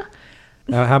 yeah.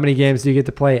 Now, how many games do you get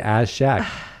to play as Shaq?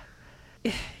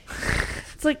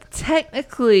 It's like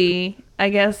technically, I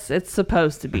guess it's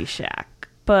supposed to be Shaq,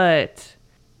 but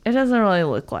it doesn't really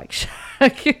look like Shaq.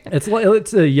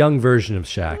 It's a young version of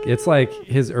Shaq. It's like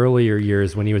his earlier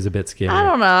years when he was a bit skinnier. I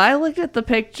don't know. I looked at the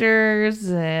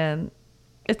pictures and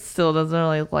it still doesn't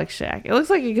really look like Shaq. It looks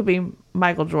like it could be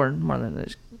Michael Jordan more than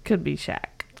it could be Shaq.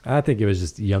 I think it was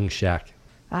just young Shaq.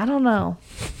 I don't know.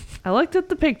 I looked at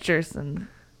the pictures and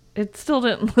it still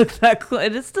didn't look that cool.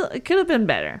 It could have been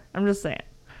better. I'm just saying.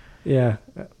 Yeah,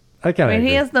 I kind of. I mean,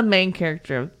 he is the main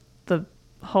character of the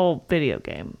whole video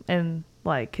game, and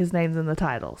like his name's in the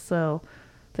title, so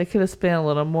they could have spent a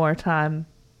little more time.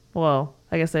 Well,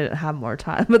 I guess they didn't have more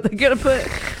time, but they could have put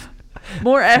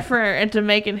more effort into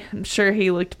making sure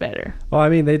he looked better. Well, I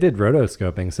mean, they did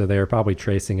rotoscoping, so they were probably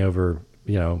tracing over,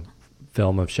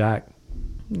 film of Shaq.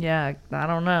 Yeah, I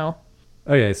don't know.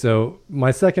 Okay, so my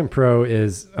second pro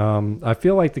is I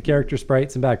feel like the character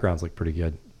sprites and backgrounds look pretty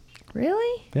good.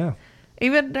 Really? Yeah.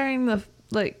 Even during the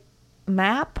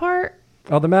map part?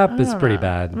 Oh, the map is I don't pretty know.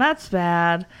 bad. The map's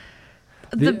bad.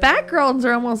 The backgrounds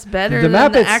are almost better the than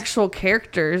map the is- actual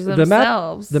characters the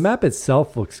themselves. map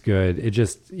itself looks good. It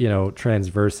just,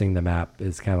 transversing the map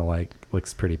is kind of like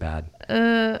looks pretty bad.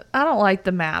 I don't like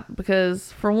the map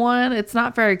because, for one, it's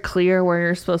not very clear where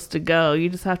you're supposed to go. You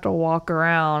just have to walk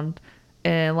around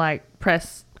and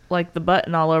press the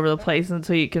button all over the place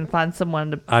until you can find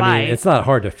someone to fight. I mean, it's not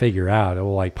hard to figure out. It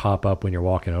will pop up when you're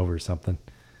walking over something.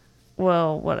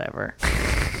 Well, whatever.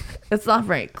 It's not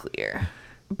very clear,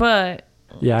 but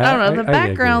Yeah, I don't know. The I agree with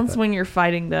backgrounds that. when you're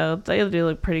fighting, though, they do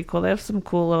look pretty cool. They have some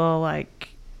cool little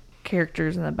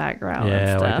characters in the background. and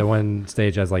Yeah, stuff. like the one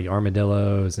stage has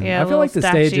armadillos, and Yeah, I feel like the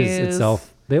little stages statues.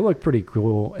 itself, they look pretty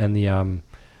cool, and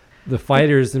the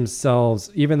fighters themselves,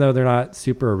 even though they're not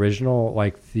super original,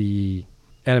 the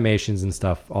animations and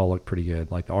stuff all look pretty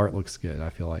good. Like the art looks good. I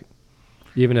feel like,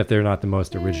 even if they're not the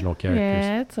most original characters.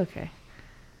 Yeah, it's okay.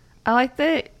 I like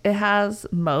that it has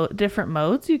different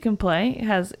modes you can play. It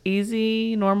has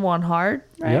easy, normal, and hard.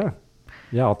 Right?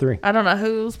 Yeah, all three. I don't know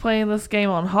who's playing this game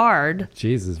on hard.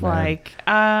 Jesus, man.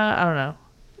 I don't know.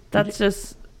 That's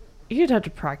just, you'd have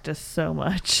to practice so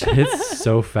much. It's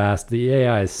so fast. The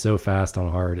AI is so fast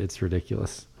on hard. It's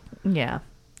ridiculous. Yeah.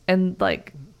 And I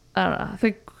don't know. I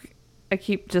think I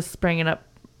keep just bringing up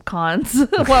cons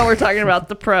while we're talking about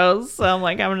the pros. So I'm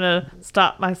I'm going to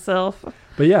stop myself.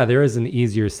 But yeah, there is an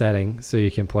easier setting, so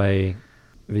you can play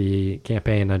the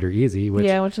campaign under easy, which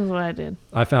which is what I did.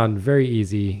 I found very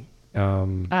easy. I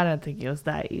didn't think it was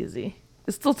that easy.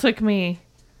 It still took me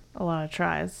a lot of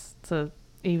tries to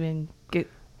even get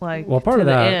Well, part to of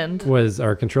the that end. was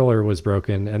our controller was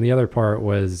broken, and the other part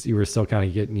was you were still kind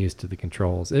of getting used to the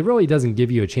controls. It really doesn't give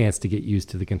you a chance to get used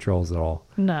to the controls at all.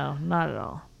 No, not at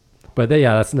all. But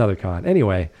that's another con.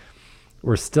 Anyway,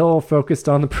 we're still focused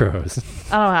on the pros.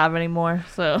 I don't have any more,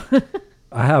 so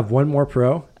I have one more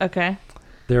pro. okay.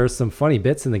 There are some funny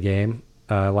bits in the game,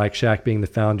 like Shaq being the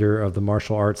founder of the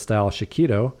martial arts style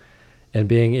Shakido and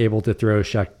being able to throw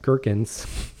Shaq gherkins.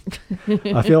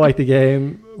 I feel like the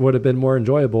game would have been more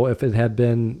enjoyable if it had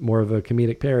been more of a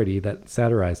comedic parody that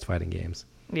satirized fighting games.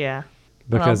 Yeah.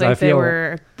 Because I don't think they feel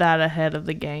were that ahead of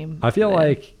the game. I feel then.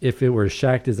 like if it were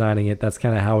Shaq designing it, that's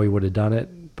kind of how he would have done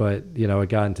it. But it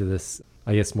got into this,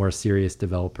 I guess, more serious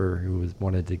developer who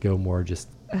wanted to go more just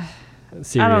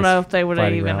serious. I don't know if they would have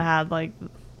fighting even route. had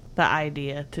the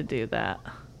idea to do that,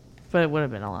 but it would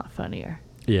have been a lot funnier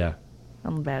Yeah.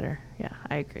 and better. Yeah,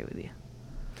 I agree with you.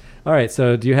 All right.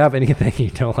 So, do you have anything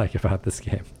you don't like about this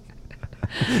game?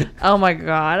 Oh my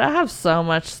god, I have so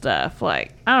much stuff. I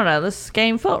don't know, this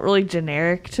game felt really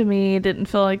generic to me. It didn't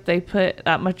feel like they put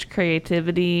that much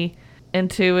creativity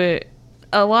into it.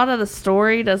 A lot of the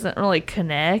story doesn't really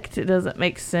connect. It doesn't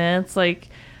make sense.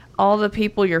 All the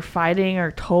people you're fighting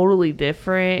are totally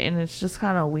different, and it's just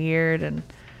kind of weird. And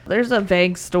there's a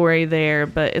vague story there,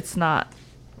 but it's not.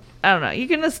 I don't know. You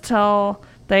can just tell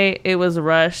it was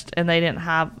rushed, and they didn't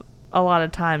have a lot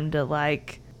of time to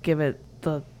give it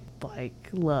the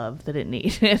love that it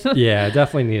needed. Yeah, it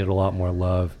definitely needed a lot more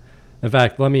love. In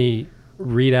fact, let me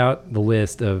read out the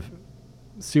list of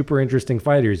super interesting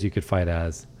fighters you could fight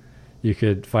as. You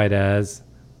could fight as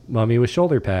Mummy with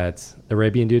shoulder pads,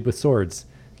 Arabian dude with swords,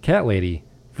 Cat Lady,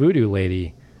 Voodoo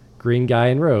Lady, Green guy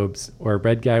in robes, or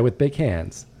Red guy with big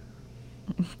hands.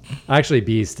 Actually,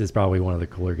 Beast is probably one of the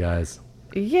cooler guys.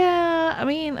 Yeah, I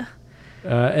mean,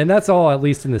 And that's all, at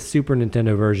least in the Super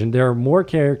Nintendo version. There are more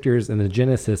characters in the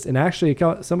Genesis, and actually,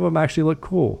 some of them actually look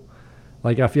cool.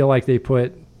 I feel like they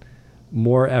put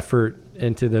more effort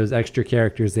into those extra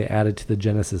characters they added to the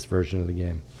Genesis version of the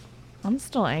game. I'm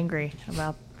still angry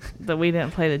about that we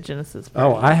didn't play the Genesis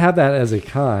version. Oh, I have that as a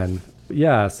con.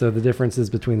 Yeah, so the differences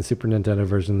between the Super Nintendo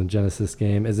version and the Genesis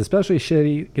game is especially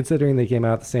shitty, considering they came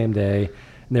out the same day,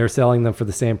 and they were selling them for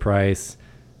the same price.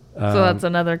 So that's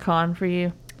another con for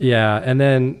you? Yeah, and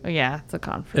then Oh, yeah, it's a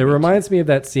con for it me. reminds me of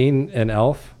that scene in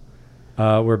Elf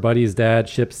where Buddy's dad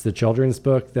ships the children's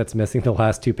book that's missing the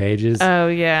last 2 pages. Oh,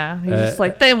 yeah. He's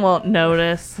just they won't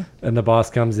notice. And the boss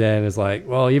comes in and is like,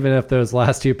 well, even if those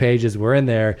last 2 pages were in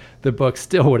there, the book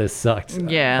still would have sucked.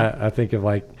 Yeah. I think of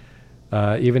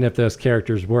even if those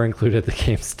characters were included, the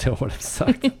game still would have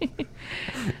sucked.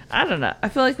 I don't know. I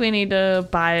feel like we need to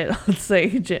buy it on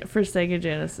Sega for Sega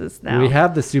Genesis now. We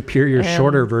have the superior,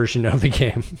 shorter version of the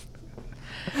game.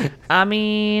 I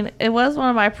mean, it was one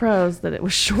of my pros that it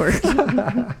was short.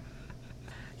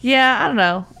 Yeah, I don't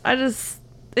know.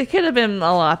 It could have been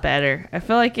a lot better. I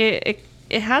feel like it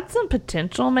had some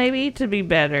potential maybe to be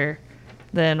better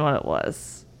than what it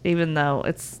was, even though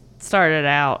it started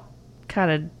out kind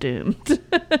of doomed.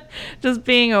 Just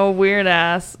being a weird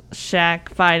ass Shaq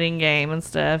fighting game and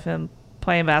stuff and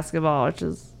playing basketball, which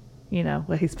is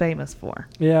what he's famous for.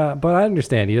 Yeah, but I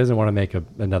understand he doesn't want to make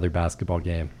another basketball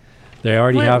game. They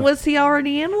already Was he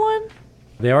already in one?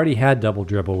 They already had Double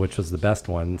Dribble, which was the best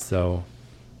one. So,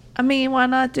 I mean, why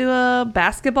not do a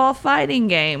basketball fighting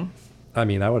game? I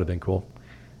mean, that would have been cool.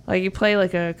 Like you play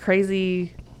like a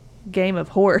crazy game of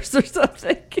horse or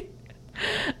something.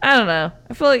 I don't know.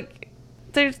 I feel like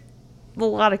there's a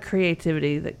lot of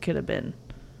creativity that could have been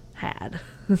had.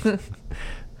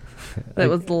 That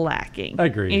was lacking. I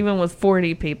agree. Even with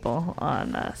 40 people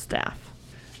on staff.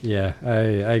 Yeah, I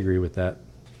agree with that.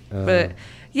 But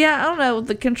yeah, I don't know.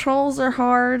 The controls are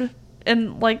hard,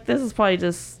 and like this is probably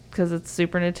just because it's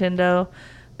Super Nintendo.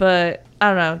 But I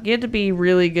don't know. You have to be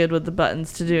really good with the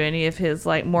buttons to do any of his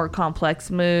like more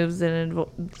complex moves that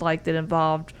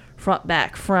involved front,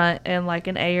 back, front, and like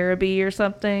an A or a B or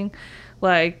something.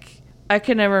 Like I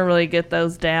could never really get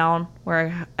those down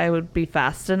where I would be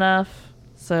fast enough.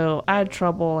 So I had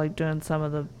trouble like doing some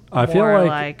of the more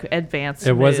like advanced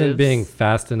it moves. Wasn't being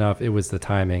fast enough. It was the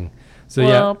timing. So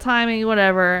well, timing,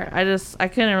 whatever. I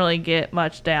couldn't really get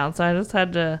much down, so I just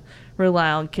had to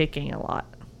rely on kicking a lot.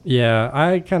 Yeah,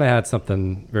 I kind of had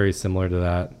something very similar to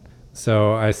that.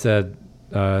 So I said,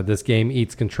 this game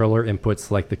eats controller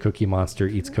inputs like the Cookie Monster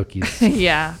eats cookies.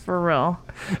 Yeah, for real.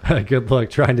 Good luck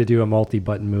trying to do a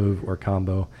multi-button move or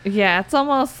combo. Yeah, it's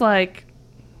almost like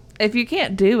if you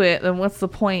can't do it, then what's the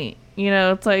point?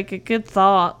 It's like a good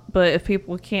thought, but if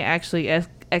people can't actually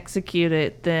execute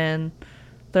it, then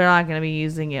they're not going to be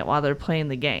using it while they're playing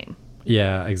the game.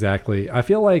 Yeah, exactly. I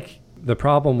feel like the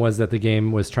problem was that the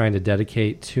game was trying to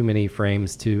dedicate too many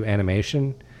frames to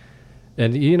animation.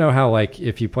 And you know how like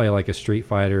if you play like a Street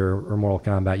Fighter or Mortal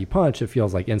Kombat, you punch, it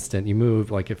feels like instant. You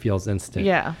move, like it feels instant.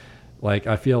 Yeah. Like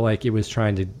I feel like it was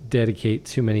trying to dedicate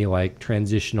too many like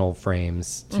transitional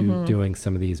frames to doing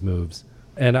some of these moves.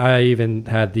 And I even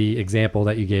had the example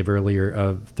that you gave earlier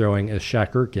of throwing a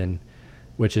Shakurkin,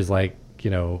 which is like,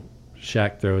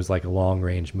 Shaq throws like a long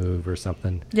range move or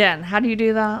something. Yeah, and how do you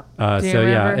do that?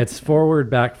 It's forward,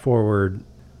 back, forward,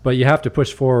 but you have to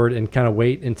push forward and kind of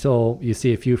wait until you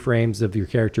see a few frames of your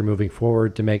character moving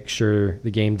forward to make sure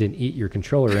the game didn't eat your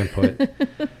controller input.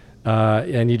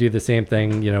 And you do the same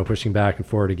thing, pushing back and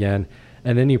forward again.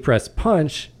 And then you press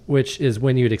punch, which is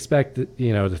when you'd expect, to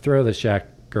throw the Shaq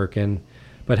Gherkin.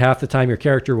 But half the time your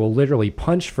character will literally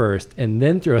punch first and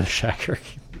then throw the Shaq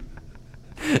Gherkin.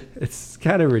 It's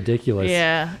kind of ridiculous.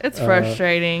 Yeah, it's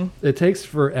frustrating. It takes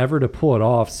forever to pull it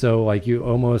off. So like you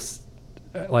almost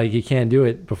like you can't do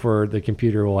it before the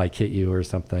computer will like hit you or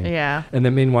something. Yeah. And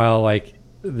then meanwhile, like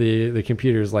the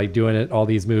computer's like doing all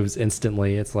these moves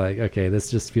instantly. It's like, okay,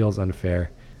 this just feels unfair.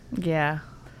 Yeah,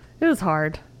 it was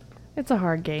hard. It's a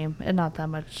hard game and not that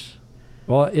much.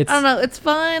 Well, I don't know. It's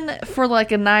fun for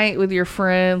like a night with your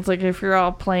friends. Like if you're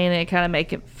all playing it, kind of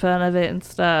making fun of it and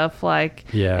stuff. Like,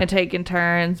 yeah. And taking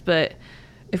turns. But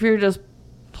if you're just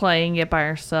playing it by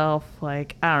yourself,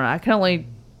 like, I don't know. I can only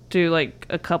do like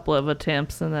a couple of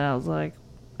attempts and then I was like,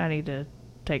 I need to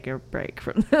take a break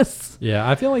from this. Yeah,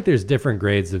 I feel like there's different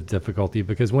grades of difficulty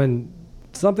because when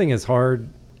something is hard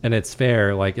and it's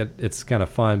fair, like it's kind of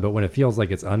fun. But when it feels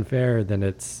like it's unfair, then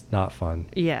it's not fun.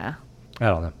 Yeah. I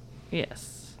don't know.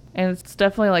 Yes. And it's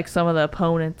definitely like some of the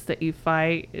opponents that you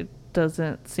fight, it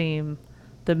doesn't seem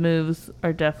the moves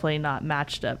are definitely not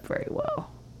matched up very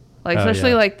well. Like,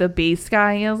 especially like the Beast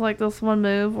guy, he has like this one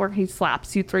move where he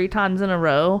slaps you 3 times in a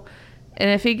row. And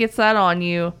if he gets that on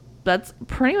you, that's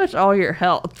pretty much all your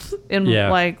health in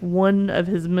like one of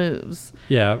his moves.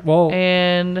 Yeah. Well,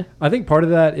 and I think part of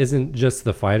that isn't just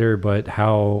the fighter, but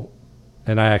how,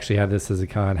 and I actually had this as a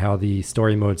con, how the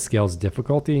story mode scales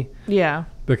difficulty. Yeah.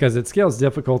 Because it scales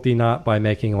difficulty not by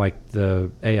making like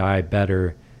the AI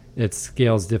better. It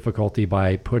scales difficulty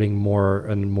by putting more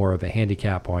and more of a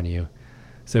handicap on you.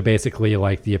 So basically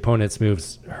like the opponent's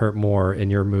moves hurt more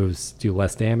and your moves do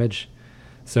less damage.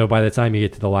 So by the time you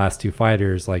get to the last 2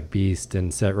 fighters like Beast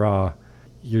and Set Ra,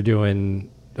 you're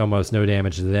doing almost no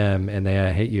damage to them and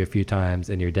they hit you a few times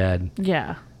and you're dead.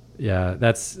 Yeah. Yeah,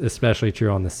 that's especially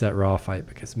true on the Set Ra fight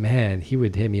because, man, he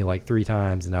would hit me like 3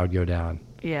 times and I would go down.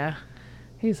 Yeah.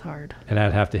 He's hard. And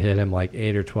I'd have to hit him like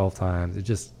 8 or 12 times. It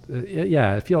just,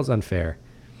 it feels unfair.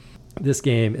 This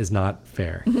game is not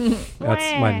fair.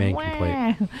 That's my main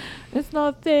complaint. It's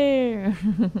not fair.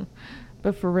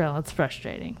 But for real, it's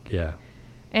frustrating. Yeah.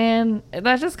 And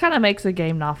that just kind of makes a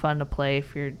game not fun to play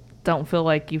if you don't feel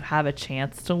like you have a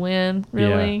chance to win,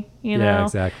 really. Yeah. You know? Yeah,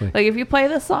 exactly. Like if you play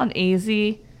this on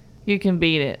easy, you can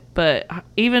beat it. But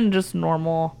even just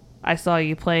normal, I saw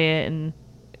you play it and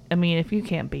I mean, if you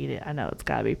can't beat it, I know it's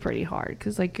got to be pretty hard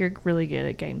because, like, you're really good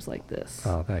at games like this.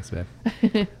 Oh, thanks, man.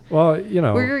 Well,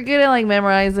 We're good at, like,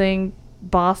 memorizing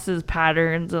bosses'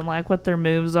 patterns and like what their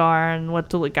moves are and what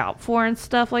to look out for and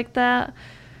stuff like that.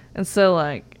 And so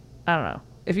like, I don't know.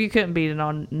 If you couldn't beat it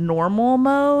on normal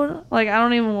mode, like I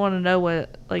don't even want to know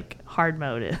what like hard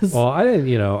mode is. Well, I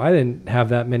didn't have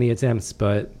that many attempts,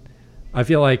 but I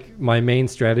feel like my main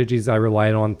strategies I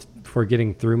relied on for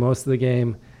getting through most of the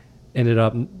game ended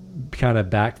up kind of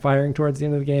backfiring towards the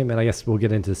end of the game. And I guess we'll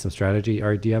get into some strategy.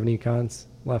 Or do you have any cons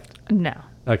left? No.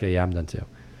 Okay, yeah, I'm done too.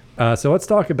 So let's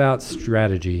talk about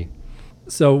strategy.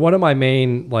 So one of my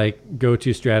main like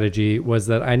go-to strategy was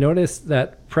that I noticed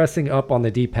that pressing up on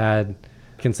the D-pad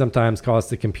can sometimes cause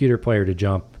the computer player to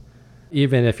jump,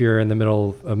 even if you're in the middle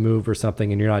of a move or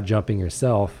something and you're not jumping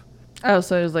yourself. Oh,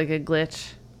 so it was like a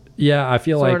glitch. Yeah, I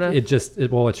feel like Sort of.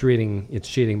 it's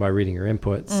cheating by reading your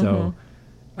input. So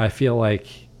I feel like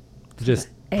just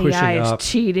pushing AI is up.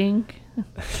 cheating.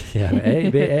 Yeah,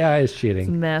 the AI is It's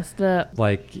cheating. messed up.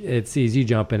 Like it sees you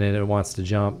jumping and it wants to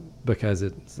jump because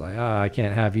it's like, I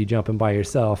can't have you jumping by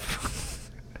yourself.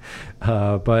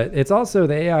 But it's also,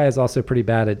 the AI is also pretty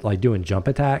bad at like doing jump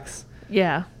attacks.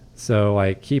 Yeah. So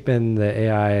like keeping the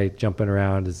AI jumping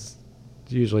around is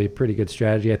usually a pretty good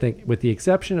strategy, I think, with the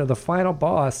exception of the final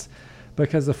boss,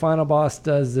 because the final boss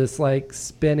does this like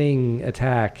spinning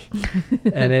attack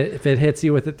and if it hits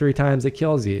you with it 3 times, it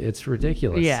kills you. It's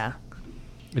ridiculous. Yeah.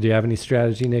 Do you have any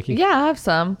strategy, Nikki? Yeah, I have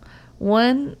some.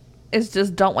 One is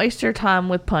just don't waste your time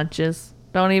with punches.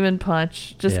 Don't even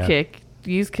punch. Just Yeah. kick.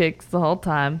 Use kicks the whole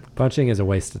time. Punching is a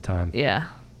waste of time. Yeah.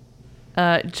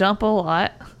 Jump a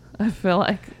lot. I feel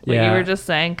like what you Yeah. were just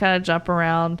saying, kind of jump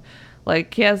around.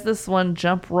 Like he has this one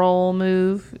jump roll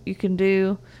move you can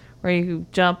do where you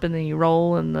jump and then you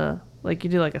roll in like you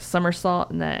do like a somersault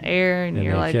in the air and And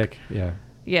you're then like, kick. Yeah.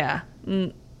 yeah.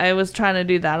 I was trying to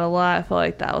do that a lot. I feel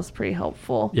like that was pretty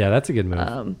helpful. Yeah, that's a good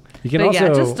move. You can But also,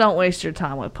 yeah, just don't waste your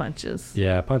time with punches.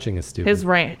 yeah, punching is stupid.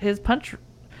 His punch,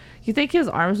 you think his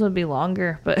arms would be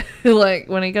longer, but like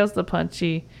when he goes to punch,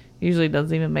 he usually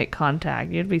doesn't even make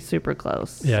contact. You'd be super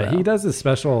close. Yeah, so. he does a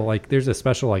special, like, there's a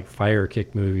special, like, fire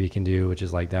kick move you can do, which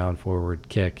is, like, down, forward,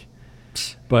 kick.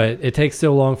 But it takes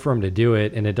so long for him to do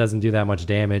it, and it doesn't do that much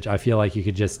damage. I feel like you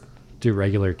could just do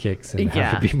regular kicks and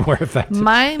have it be more effective.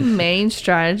 My main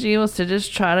strategy was to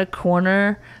just try to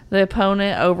corner the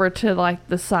opponent over to, like,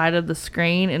 the side of the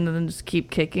screen and then just keep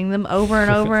kicking them over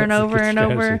and over and That's a over good and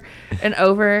over and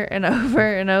over and over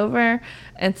and over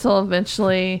until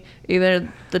eventually either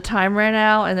the time ran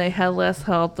out and they had less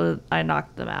health or I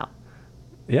knocked them out.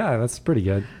 Yeah, that's pretty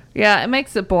good. Yeah, it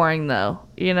makes it boring, though.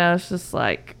 You know, it's just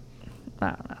like, I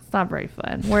don't know. It's not very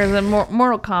fun. Whereas in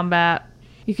Mortal Kombat,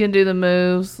 you can do the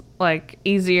moves like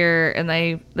easier and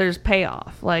there's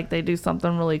payoff. Like they do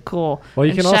something really cool. Well,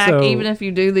 you and can Shaq, also, even if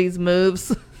you do these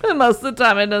moves, most of the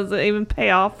time it doesn't even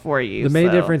pay off for you. the main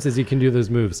so. difference is you can do those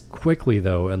moves quickly,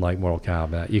 though, in, like, Mortal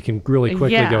Kombat. You can really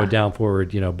quickly go down,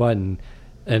 forward, button.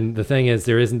 And the thing is,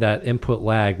 there isn't that input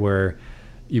lag where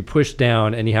you push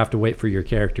down and you have to wait for your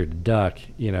character to duck.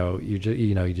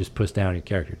 You just push down, your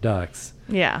character ducks.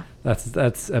 Yeah.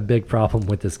 That's a big problem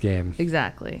with this game.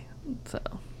 Exactly. So,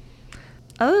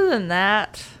 other than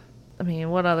that, I mean,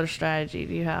 what other strategy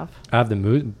do you have? I have the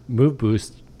move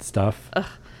boost stuff,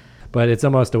 but it's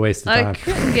almost a waste of time. I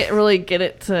couldn't really get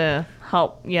it to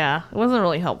help. Yeah, it wasn't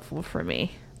really helpful for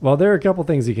me. Well, there are a couple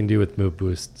things you can do with move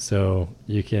boost. So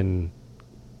you can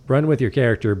run with your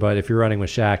character, but if you're running with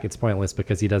Shaq, it's pointless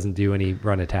because he doesn't do any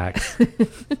run attacks.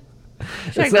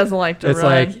 Shaq doesn't like to it's run.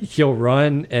 like he'll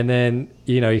run and then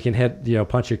you can hit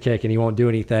punch or kick and he won't do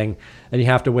anything, and you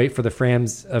have to wait for the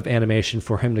frames of animation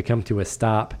for him to come to a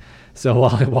stop. So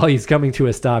while he's coming to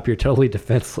a stop, you're totally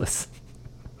defenseless.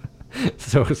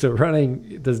 so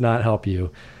running does not help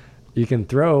you. You can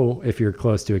throw if you're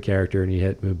close to a character and you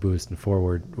hit move boost and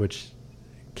forward, which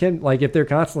can, like, if they're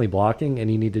constantly blocking and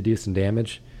you need to do some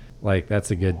damage, like, that's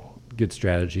a good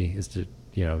strategy, is to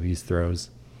use throws.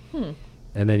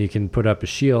 And then you can put up a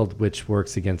shield, which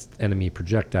works against enemy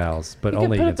projectiles, but you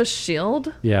only can put against, up a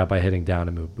shield. yeah, by hitting down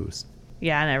to move boost.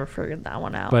 Yeah, I never figured that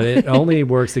one out. But it only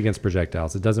works against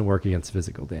projectiles. It doesn't work against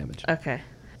physical damage. Okay,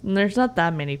 and there's not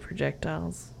that many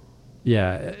projectiles.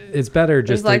 Yeah, it's better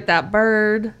just There's like that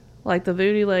bird. Like the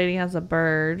voodoo lady has a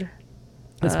bird.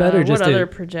 It's better just what to, other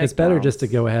projectiles? it's better just to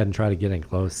go ahead and try to get in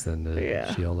close than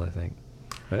the shield, I think.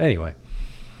 But anyway,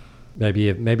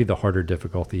 maybe the harder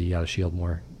difficulty, you got to shield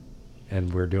more,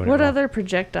 and we're doing it What wrong. other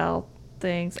projectile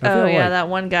things? I feel Oh yeah, like- that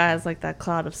one guy has like that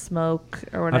cloud of smoke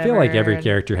or whatever. I feel like every and-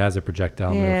 character has a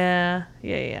projectile move. Yeah.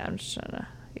 I'm just trying to.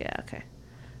 Yeah, okay.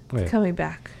 Wait. It's coming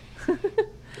back.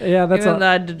 Yeah, that's Even all. though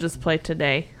I did just play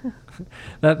today.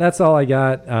 That's all I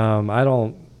got.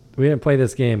 We didn't play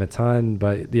this game a ton,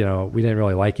 but we didn't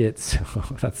really like it, so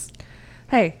that's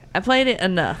Hey, I played it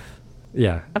enough.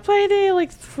 Yeah. I played it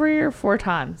like 3 or 4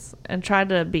 times and tried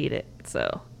to beat it.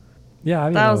 So Yeah,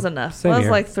 that was enough. Same That was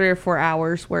here. like 3 or 4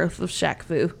 hours worth of Shaq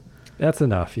Fu. That's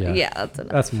enough, yeah. Yeah, that's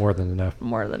enough. That's more than enough.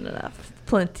 More than enough.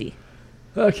 Plenty.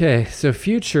 Okay, so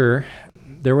future,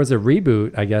 there was a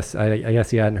reboot, I guess. I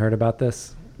guess you hadn't heard about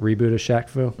this reboot of Shaq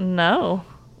Fu. No.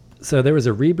 So there was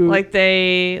a reboot. Like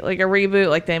a reboot,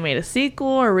 like they made a sequel,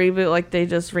 or reboot, like they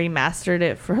just remastered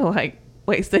it for like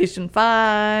PlayStation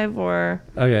 5, or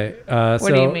Okay,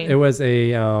 what do you mean? It was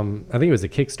a, I think it was a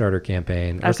Kickstarter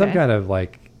campaign or some Okay. kind of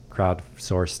like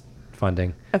crowdsourced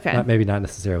funding. Okay. Maybe not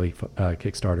necessarily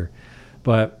Kickstarter,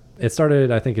 but it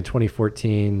started, I think, in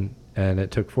 2014, and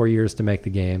it took 4 years to make the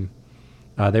game.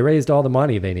 They raised all the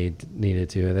money they needed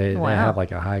to. They Wow. have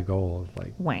like a high goal of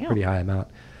like Wow. pretty high amount.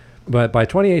 But by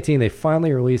 2018, they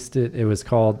finally released it. It was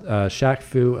called Shaq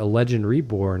Fu: A Legend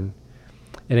Reborn.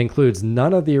 It includes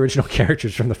none of the original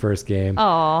characters from the first game.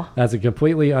 Aw. Has a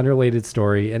completely unrelated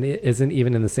story, and it isn't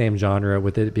even in the same genre,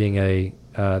 with it being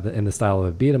in the style of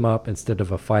a beat 'em up instead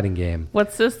of a fighting game.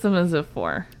 What system is it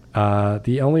for?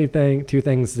 The only two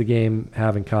things the game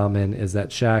have in common is that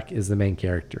Shaq is the main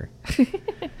character.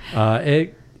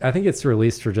 I think it's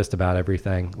released for just about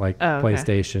everything, like Oh, okay.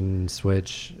 PlayStation,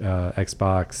 Switch,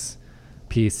 Xbox,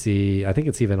 PC. I think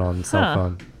it's even on cell Huh.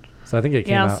 phone. So I think it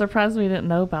came Yeah, I'm out. surprised we didn't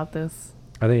know about this.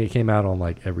 I think it came out on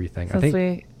like everything. Since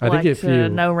we I like think if to you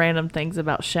know random things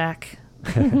about Shaq.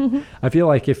 I feel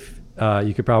like if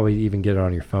you could probably even get it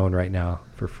on your phone right now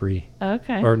for free,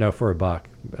 Okay. or no, for $1.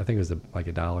 I think it was like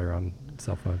 $1 on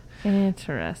cell phone.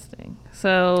 Interesting.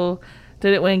 So,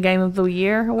 did it win Game of the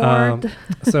Year award?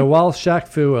 So while Shaq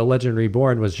Fu: A Legend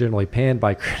Reborn was generally panned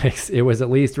by critics, it was at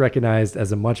least recognized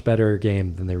as a much better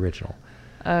game than the original.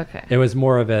 Okay. It was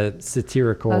more of a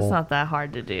satirical. That's not that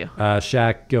hard to do.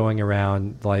 Shaq going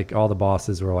around, like all the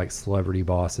bosses were like celebrity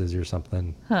bosses or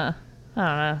something. Huh. I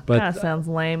don't know. But- Kind of sounds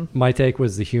lame. My take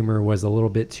was the humor was a little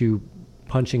bit too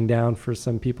punching down for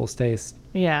some people's taste.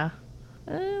 Yeah.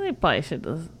 They probably should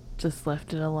have just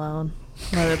left it alone.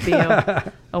 Let it be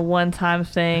a one-time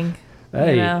thing.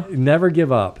 Hey, You know? never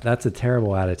give up. That's a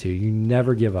terrible attitude. You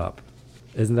never give up.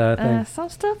 Isn't that a thing? Some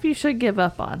stuff you should give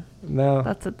up on. No,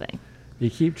 That's a thing. you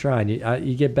keep trying.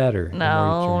 You get better. the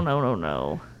more you No, try.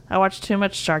 no. I watch too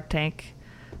much Shark Tank.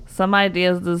 Some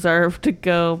ideas deserve to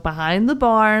go behind the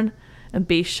barn and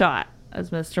be shot, as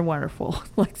Mr. Wonderful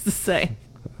likes to say.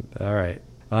 All right.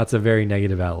 Well, that's a very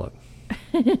negative outlook.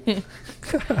 I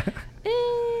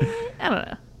don't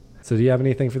know. So, do you have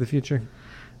anything for the future?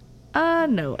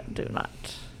 No, I do not.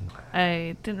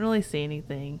 I didn't really see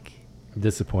anything. I'm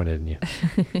disappointed in you.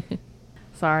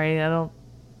 Sorry, I don't.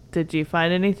 Did you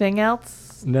find anything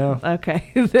else? No,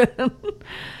 Okay. then.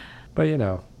 but you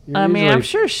know. you're I mean, I'm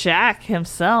usually- sure Shaq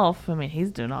himself, I mean,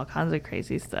 he's doing all kinds of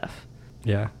crazy stuff.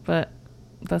 Yeah. But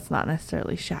that's not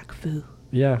necessarily Shaq Fu.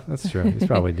 Yeah, that's true. He's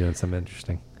probably doing something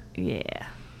interesting. Yeah.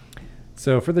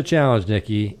 So, for the challenge,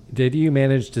 Nikki, did you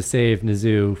manage to save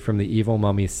Nizu from the evil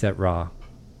mummy Set Ra?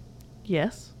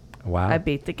 Yes. Wow. I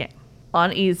beat the game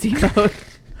on easy mode.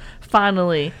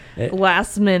 Finally,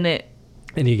 last minute.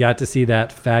 And you got to see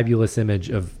that fabulous image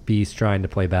of Beast trying to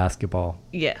play basketball.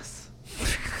 Yes.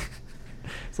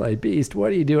 It's like, Beast,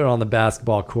 what are you doing on the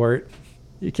basketball court?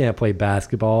 You can't play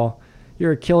basketball.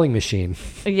 You're a killing machine.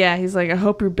 Yeah, he's like, I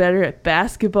hope you're better at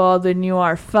basketball than you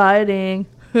are fighting.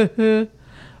 Burn.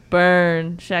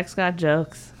 Shaq's got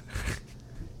jokes.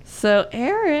 So,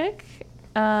 Eric,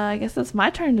 I guess it's my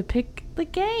turn to pick the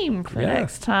game for Yeah.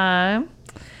 next time.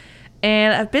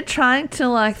 And I've been trying to,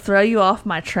 like, throw you off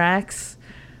my tracks.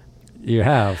 You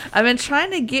have. I've been trying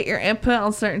to get your input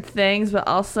on certain things, but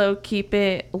also keep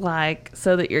it, like,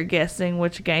 so that you're guessing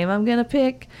which game I'm going to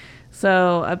pick.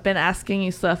 So I've been asking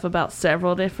you stuff about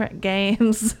several different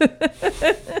games.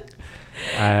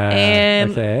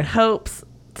 And okay. hopes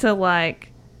to,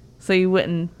 like, so you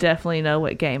wouldn't definitely know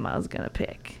what game I was going to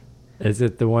pick. Is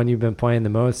it the one you've been playing the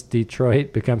most,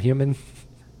 Detroit Become Human?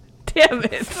 Damn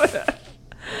it.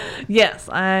 Yes,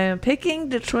 I'm picking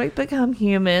Detroit Become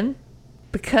Human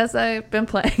because I've been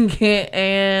playing it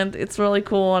and it's really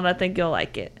cool and I think you'll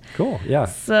like it. Cool, yeah.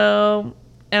 So,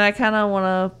 and I kind of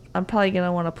want to, I'm probably going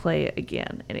to want to play it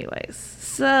again anyways.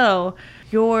 So,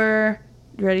 you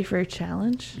ready for your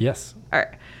challenge? Yes. All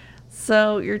right.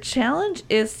 So, your challenge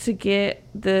is to get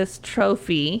this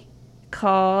trophy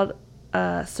called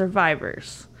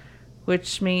Survivors,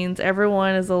 which means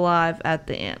everyone is alive at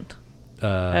the end.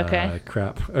 Okay.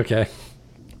 Crap. Okay.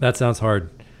 That sounds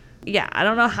hard. Yeah, I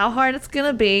don't know how hard it's going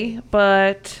to be,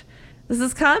 but this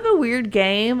is kind of a weird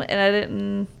game, and I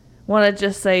didn't want to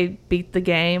just say beat the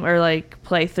game or, like,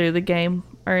 play through the game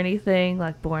or anything,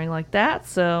 like, boring like that.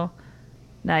 So,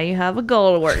 Now you have a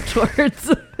goal to work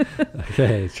towards.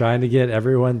 Okay, trying to get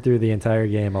everyone through the entire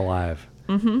game alive.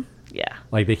 Yeah.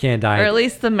 Like they can't die. Or at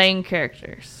least the main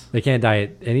characters, They can't die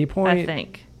at any point. I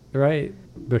think. Right?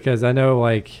 Because I know,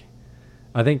 like,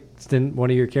 I think didn't one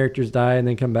of your characters die and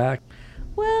then come back?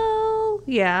 Well,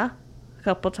 yeah. A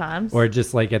couple times. Or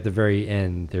just like at the very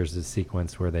end, there's a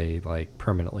sequence where they like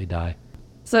permanently die.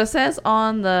 So it says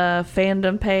on the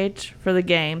fandom page for the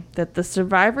game that the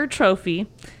Survivor Trophy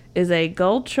is a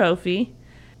gold trophy,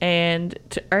 and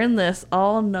to earn this,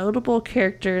 all notable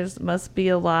characters must be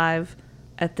alive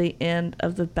at the end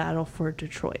of the Battle for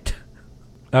Detroit.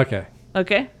 Okay.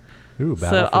 Okay? Ooh,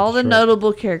 So all the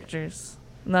notable characters.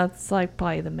 And that's like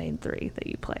probably the main 3 that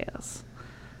you play as.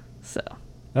 So.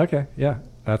 Okay, yeah.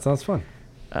 That sounds fun.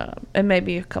 And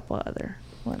maybe a couple other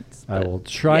ones. I will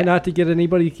try not to get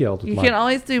anybody killed. You can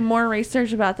always do more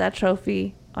research about that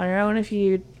trophy on your own if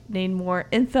you need more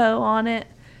info on it.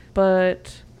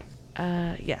 But,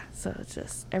 yeah, so it's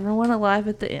just everyone alive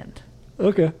at the end.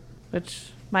 Okay.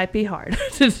 Which might be hard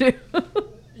to do.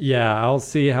 Yeah, I'll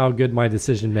see how good my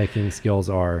decision-making skills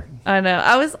are. I know.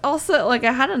 I was also, like,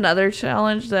 I had another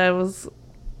challenge that I was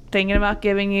thinking about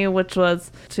giving you, which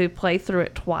was to play through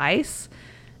it twice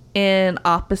in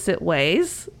opposite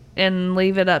ways and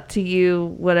leave it up to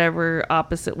you whatever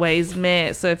opposite ways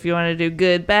meant. So if you want to do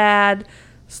good, bad,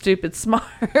 stupid,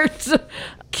 smart,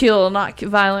 kill, not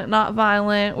violent, not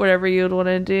violent, whatever you would want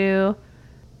to do.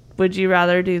 Would you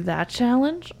rather do that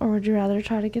challenge or would you rather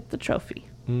try to get the trophy?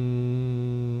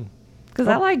 Because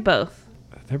I like both.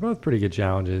 They're both pretty good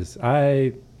challenges.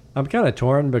 I'm kind of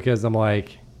torn because I'm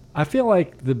like, I feel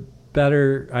like the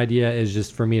better idea is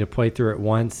just for me to play through it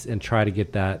once and try to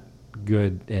get that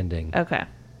good ending. Okay.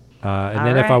 And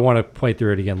then if I want to play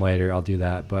through it again later, I'll do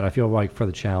that. But I feel like for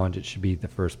the challenge, it should be the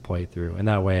first playthrough. And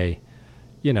that way,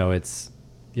 it's,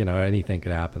 anything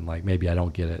could happen. Like maybe I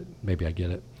don't get it. Maybe I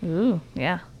get it. Ooh,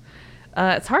 yeah.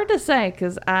 It's hard to say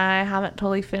because I haven't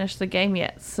totally finished the game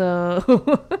yet.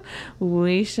 So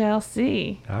we shall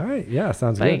see. All right. Yeah,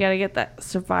 sounds But good. you got to get that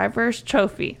Survivor's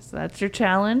Trophy. So that's your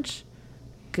challenge.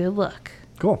 Good luck.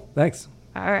 Cool. Thanks.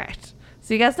 All right.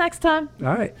 See you guys next time.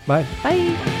 All right. Bye.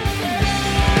 Bye.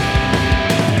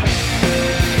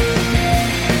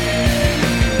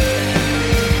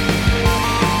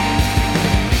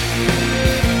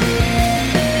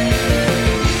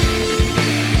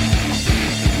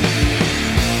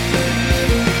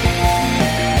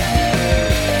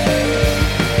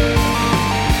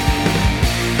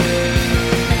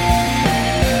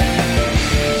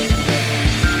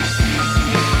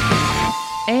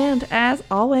 And as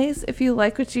always, if you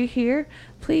like what you hear,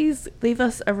 please leave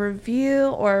us a review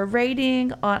or a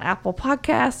rating on Apple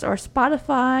Podcasts or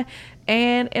Spotify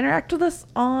and interact with us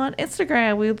on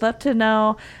Instagram. We'd love to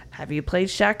know, have you played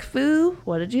Shaq Fu?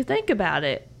 What did you think about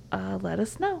it? Let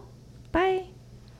us know. Bye.